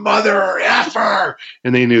on, mother effer!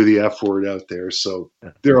 And they knew the F word out there, so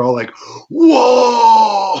they're all like,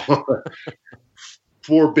 whoa!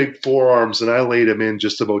 4 big forearms, and I laid him in,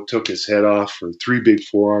 just about took his head off, or 3 big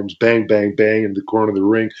forearms, bang, bang, bang, in the corner of the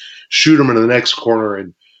ring, shoot him into the next corner,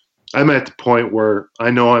 and I'm at the point where I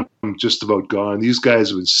know I'm just about gone. These guys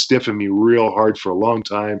have been stiffing me real hard for a long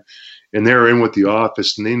time, and they're in with the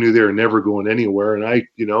office, and they knew they were never going anywhere, and I,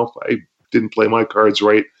 if I didn't play my cards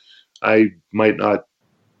right, I might not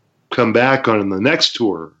come back on the next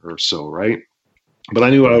tour or so, right? But I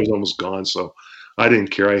knew I was almost gone, so I didn't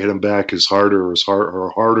care. I hit him back as harder or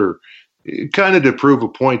harder, kind of to prove a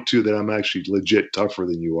point, too, that I'm actually legit tougher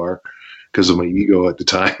than you are because of my ego at the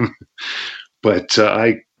time. But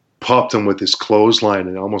I popped him with this clothesline,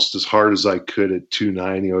 and almost as hard as I could at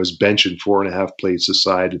 290. I was benching 4.5 plates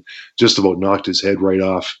aside and just about knocked his head right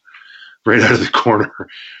out of the corner.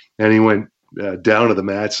 And he went down to the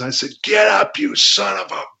mats, and I said, get up, you son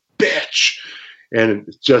of a bitch.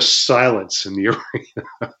 And just silence in the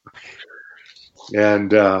arena.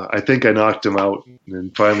 And I think I knocked him out,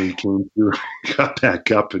 and finally he came through, got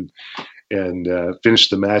back up and finished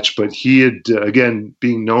the match. But he had, again,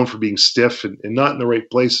 being known for being stiff and not in the right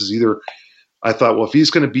places either, I thought, well, if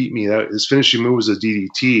he's going to beat me, his finishing move was a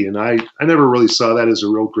DDT. And I never really saw that as a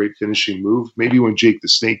real great finishing move. Maybe when Jake the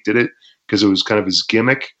Snake did it, because it was kind of his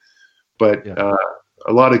gimmick. But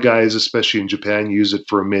a lot of guys, especially in Japan, use it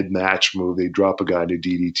for a mid-match move. They drop a guy to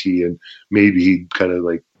DDT, and maybe he'd kind of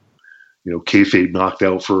like, kayfabe knocked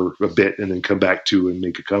out for a bit and then come back to and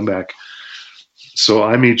make a comeback. So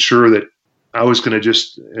I made sure that I was going to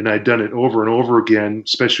and I'd done it over and over again,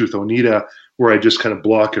 especially with Onita, where I just kind of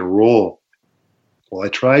block and roll. Well, I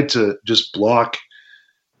tried to just block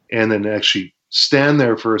and then actually stand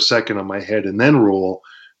there for a second on my head and then roll,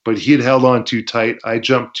 but he had held on too tight. I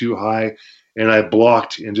jumped too high, and I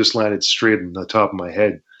blocked and just landed straight on the top of my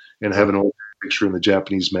head, and have an old picture in the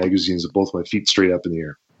Japanese magazines of both my feet straight up in the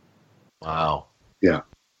air. Wow. Yeah.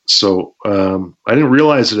 So I didn't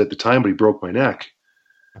realize it at the time, but he broke my neck.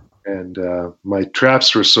 And my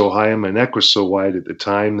traps were so high and my neck was so wide at the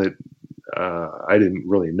time that I didn't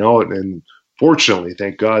really know it. And fortunately,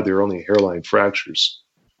 thank God, they were only hairline fractures.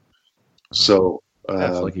 So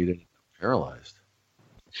that's like you didn't get paralyzed.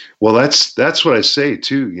 Well, that's what I say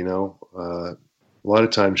too. A lot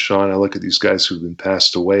of times, Sean, I look at these guys who've been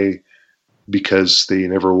passed away because they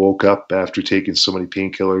never woke up after taking so many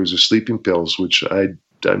painkillers or sleeping pills, which I'd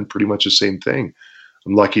done pretty much the same thing.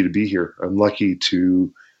 I'm lucky to be here. I'm lucky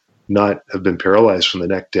to not have been paralyzed from the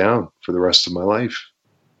neck down for the rest of my life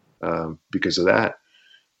because of that.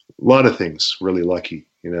 A lot of things, really lucky,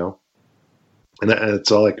 and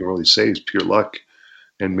that's all I can really say is pure luck.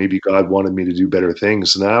 And maybe God wanted me to do better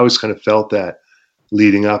things. And I always kind of felt that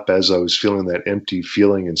leading up as I was feeling that empty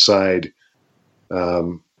feeling inside,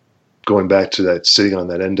 going back to that, sitting on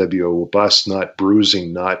that NWO bus, not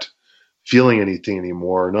bruising, not feeling anything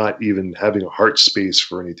anymore, not even having a heart space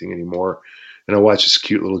for anything anymore. And I watched this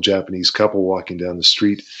cute little Japanese couple walking down the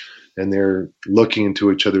street, and they're looking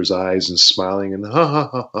into each other's eyes and smiling and ha ha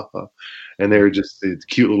ha ha ha. And they're just a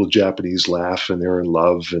cute little Japanese laugh, and they're in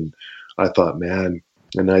love. And I thought, man,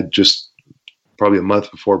 and I just probably a month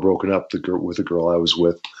before broken up with the girl I was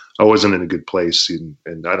with. I wasn't in a good place, and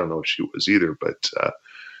I don't know if she was either, but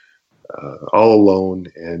all alone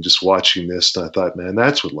and just watching this. And I thought, man,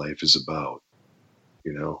 that's what life is about.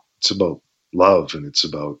 It's about love, and it's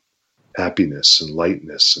about happiness and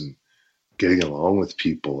lightness and getting along with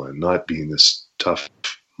people and not being this tough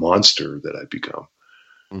monster that I've become.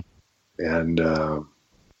 And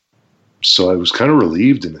so I was kind of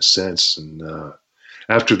relieved in a sense. And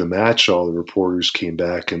after the match, all the reporters came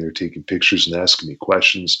back and they're taking pictures and asking me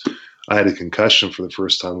questions. I had a concussion for the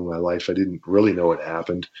first time in my life. I didn't really know what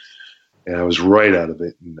happened, and I was right out of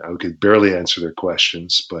it, and I could barely answer their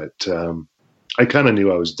questions. But I kind of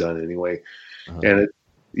knew I was done anyway. And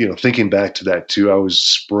thinking back to that too, I was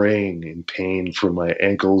spraying in pain from my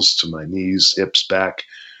ankles to my knees, hips, back,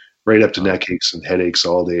 right up to neck aches and headaches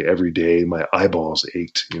all day, every day. My eyeballs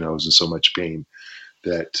ached. I was in so much pain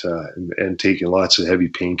that, and taking lots of heavy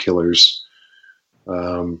painkillers.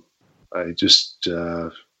 I just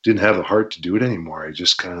didn't have the heart to do it anymore. I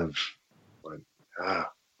just kind of went,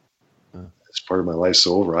 this part of my life's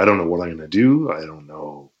over. I don't know what I'm going to do. I don't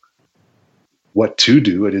know what to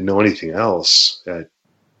do. I didn't know anything else at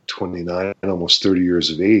 29, almost 30 years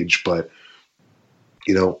of age. But,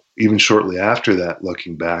 even shortly after that,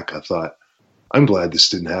 looking back, I thought, I'm glad this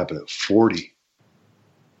didn't happen at 40.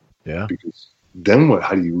 Yeah. Because then what?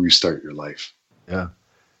 How do you restart your life? Yeah.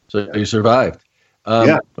 So you survived.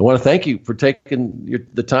 Yeah. I want to thank you for taking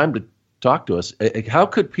the time to talk to us. How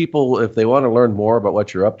could people, if they want to learn more about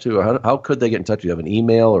what you're up to, how could they get in touch? Do you have an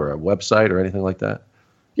email or a website or anything like that?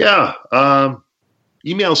 Yeah.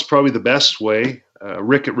 Email is probably the best way.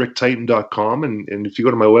 Rick at ricktitan.com. And if you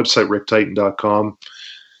go to my website, ricktitan.com,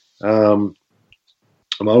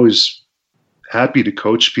 I'm always happy to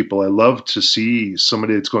coach people. I love to see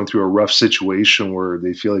somebody that's going through a rough situation where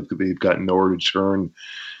they feel like they've got nowhere to turn,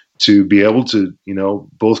 to be able to,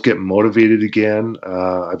 both get motivated again.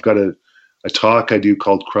 I've got a talk I do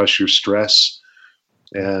called Crush Your Stress,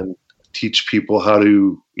 and teach people how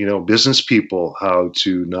to, business people, how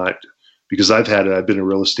to not, because I've been a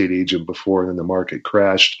real estate agent before and then the market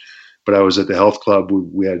crashed, but I was at the health club.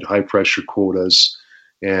 We had high pressure quotas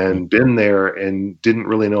and been there and didn't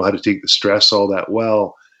really know how to take the stress all that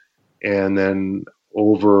well. And then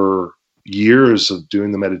over years of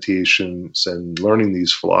doing the meditations and learning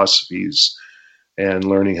these philosophies and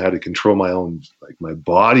learning how to control my own, my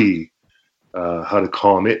body, how to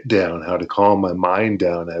calm it down, how to calm my mind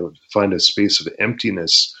down. I would find a space of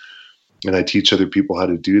emptiness, and I teach other people how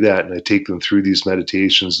to do that. And I take them through these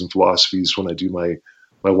meditations and philosophies when I do my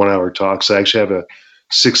 1 hour talks. I actually have a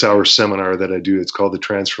 6-hour seminar that I do. It's called the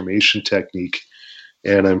Transformation Technique.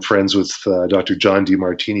 And I'm friends with Dr. John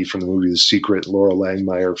DeMartini from the movie The Secret, Laura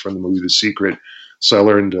Langmeyer from the movie The Secret. So I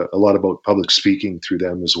learned a lot about public speaking through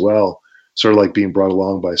them as well, sort of like being brought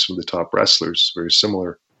along by some of the top wrestlers, very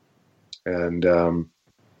similar. And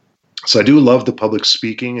so I do love the public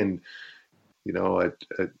speaking, and,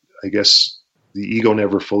 I guess the ego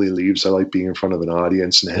never fully leaves. I like being in front of an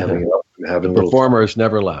audience and having it up and having the performers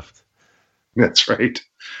never left. That's right.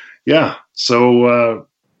 Yeah. So,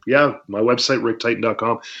 my website,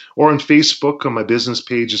 ricktitan.com, or on Facebook on my business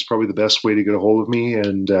page is probably the best way to get a hold of me.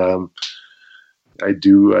 And I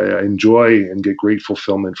enjoy and get great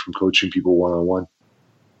fulfillment from coaching people one-on-one.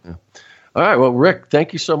 Yeah. All right. Well, Rick,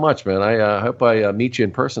 thank you so much, man. I hope I meet you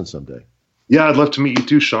in person someday. Yeah, I'd love to meet you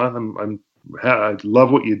too, Sean. I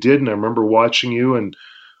love what you did, and I remember watching you and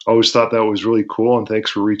always thought that was really cool, and thanks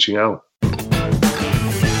for reaching out.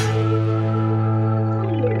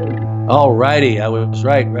 All righty. I was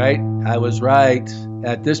right? I was right.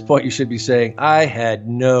 At this point, you should be saying, I had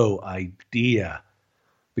no idea.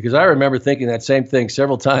 Because I remember thinking that same thing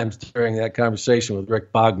several times during that conversation with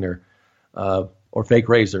Rick Bognar, or Fake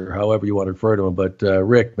Razor, however you want to refer to him. But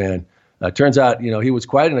Rick, man, turns out, he was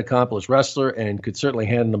quite an accomplished wrestler and could certainly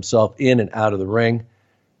handle himself in and out of the ring.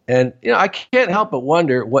 And, I can't help but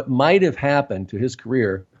wonder what might have happened to his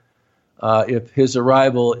career if his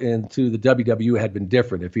arrival into the WWE had been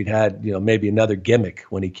different, if he'd had, maybe another gimmick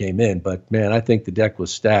when he came in. But, man, I think the deck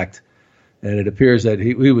was stacked, and it appears that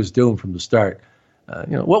he was doomed from the start.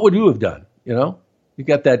 What would you have done? You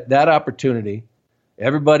got that opportunity.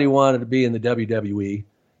 Everybody wanted to be in the WWE.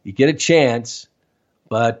 You get a chance,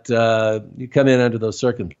 but you come in under those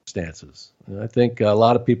circumstances. And I think a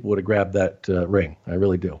lot of people would have grabbed that ring. I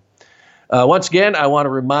really do. Once again, I want to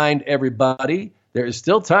remind everybody there is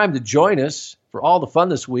still time to join us for all the fun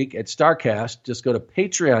this week at StarCast. Just go to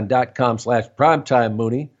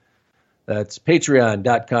patreon.com/primetimemooney. That's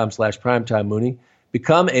patreon.com/primetimemooney.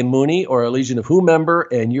 Become a Mooney or a Legion of Who member,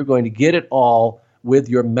 and you're going to get it all with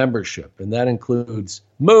your membership. And that includes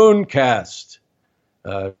Mooncast.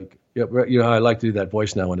 I like to do that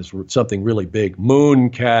voice now when it's something really big.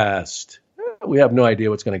 Mooncast. We have no idea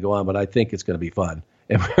what's going to go on, but I think it's going to be fun.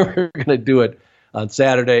 And we're going to do it on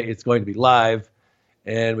Saturday. It's going to be live.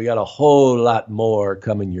 And we got a whole lot more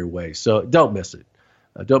coming your way. So don't miss it.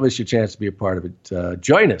 Don't miss your chance to be a part of it.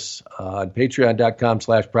 Join us on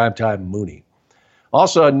patreon.com/primetimemooney.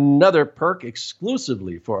 Also, another perk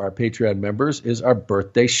exclusively for our Patreon members is our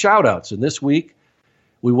birthday shout-outs. And this week,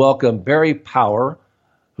 we welcome Barry Power,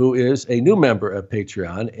 who is a new member of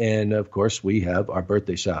Patreon. And, of course, we have our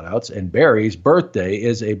birthday shout-outs. And Barry's birthday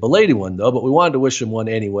is a belated one, though, but we wanted to wish him one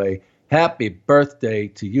anyway. Happy birthday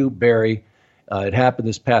to you, Barry. It happened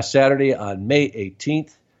this past Saturday on May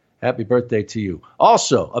 18th. Happy birthday to you.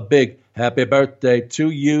 Also, a big happy birthday to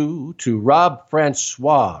you, to Rob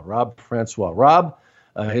Francois. Rob,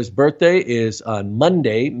 his birthday is on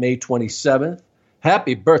Monday, May 27th.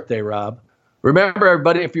 Happy birthday, Rob. Remember,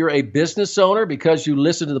 everybody, if you're a business owner, because you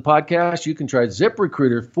listen to the podcast, you can try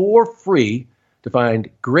ZipRecruiter for free to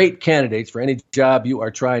find great candidates for any job you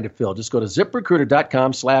are trying to fill. Just go to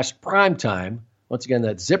ZipRecruiter.com/primetime. Once again,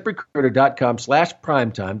 that's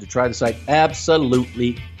ZipRecruiter.com/primetime to try the site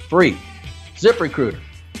absolutely free. ZipRecruiter,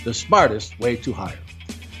 the smartest way to hire.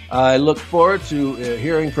 I look forward to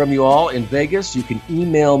hearing from you all in Vegas. You can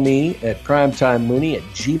email me at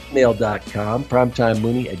primetimemooney@gmail.com,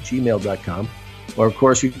 primetimemooney@gmail.com. Or, of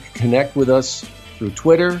course, you can connect with us through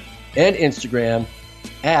Twitter and Instagram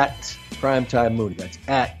at Primetime Mooney. That's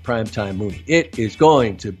at Primetime Mooney. It is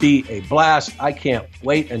going to be a blast. I can't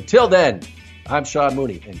wait. Until then, I'm Sean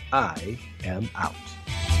Mooney, and I am out.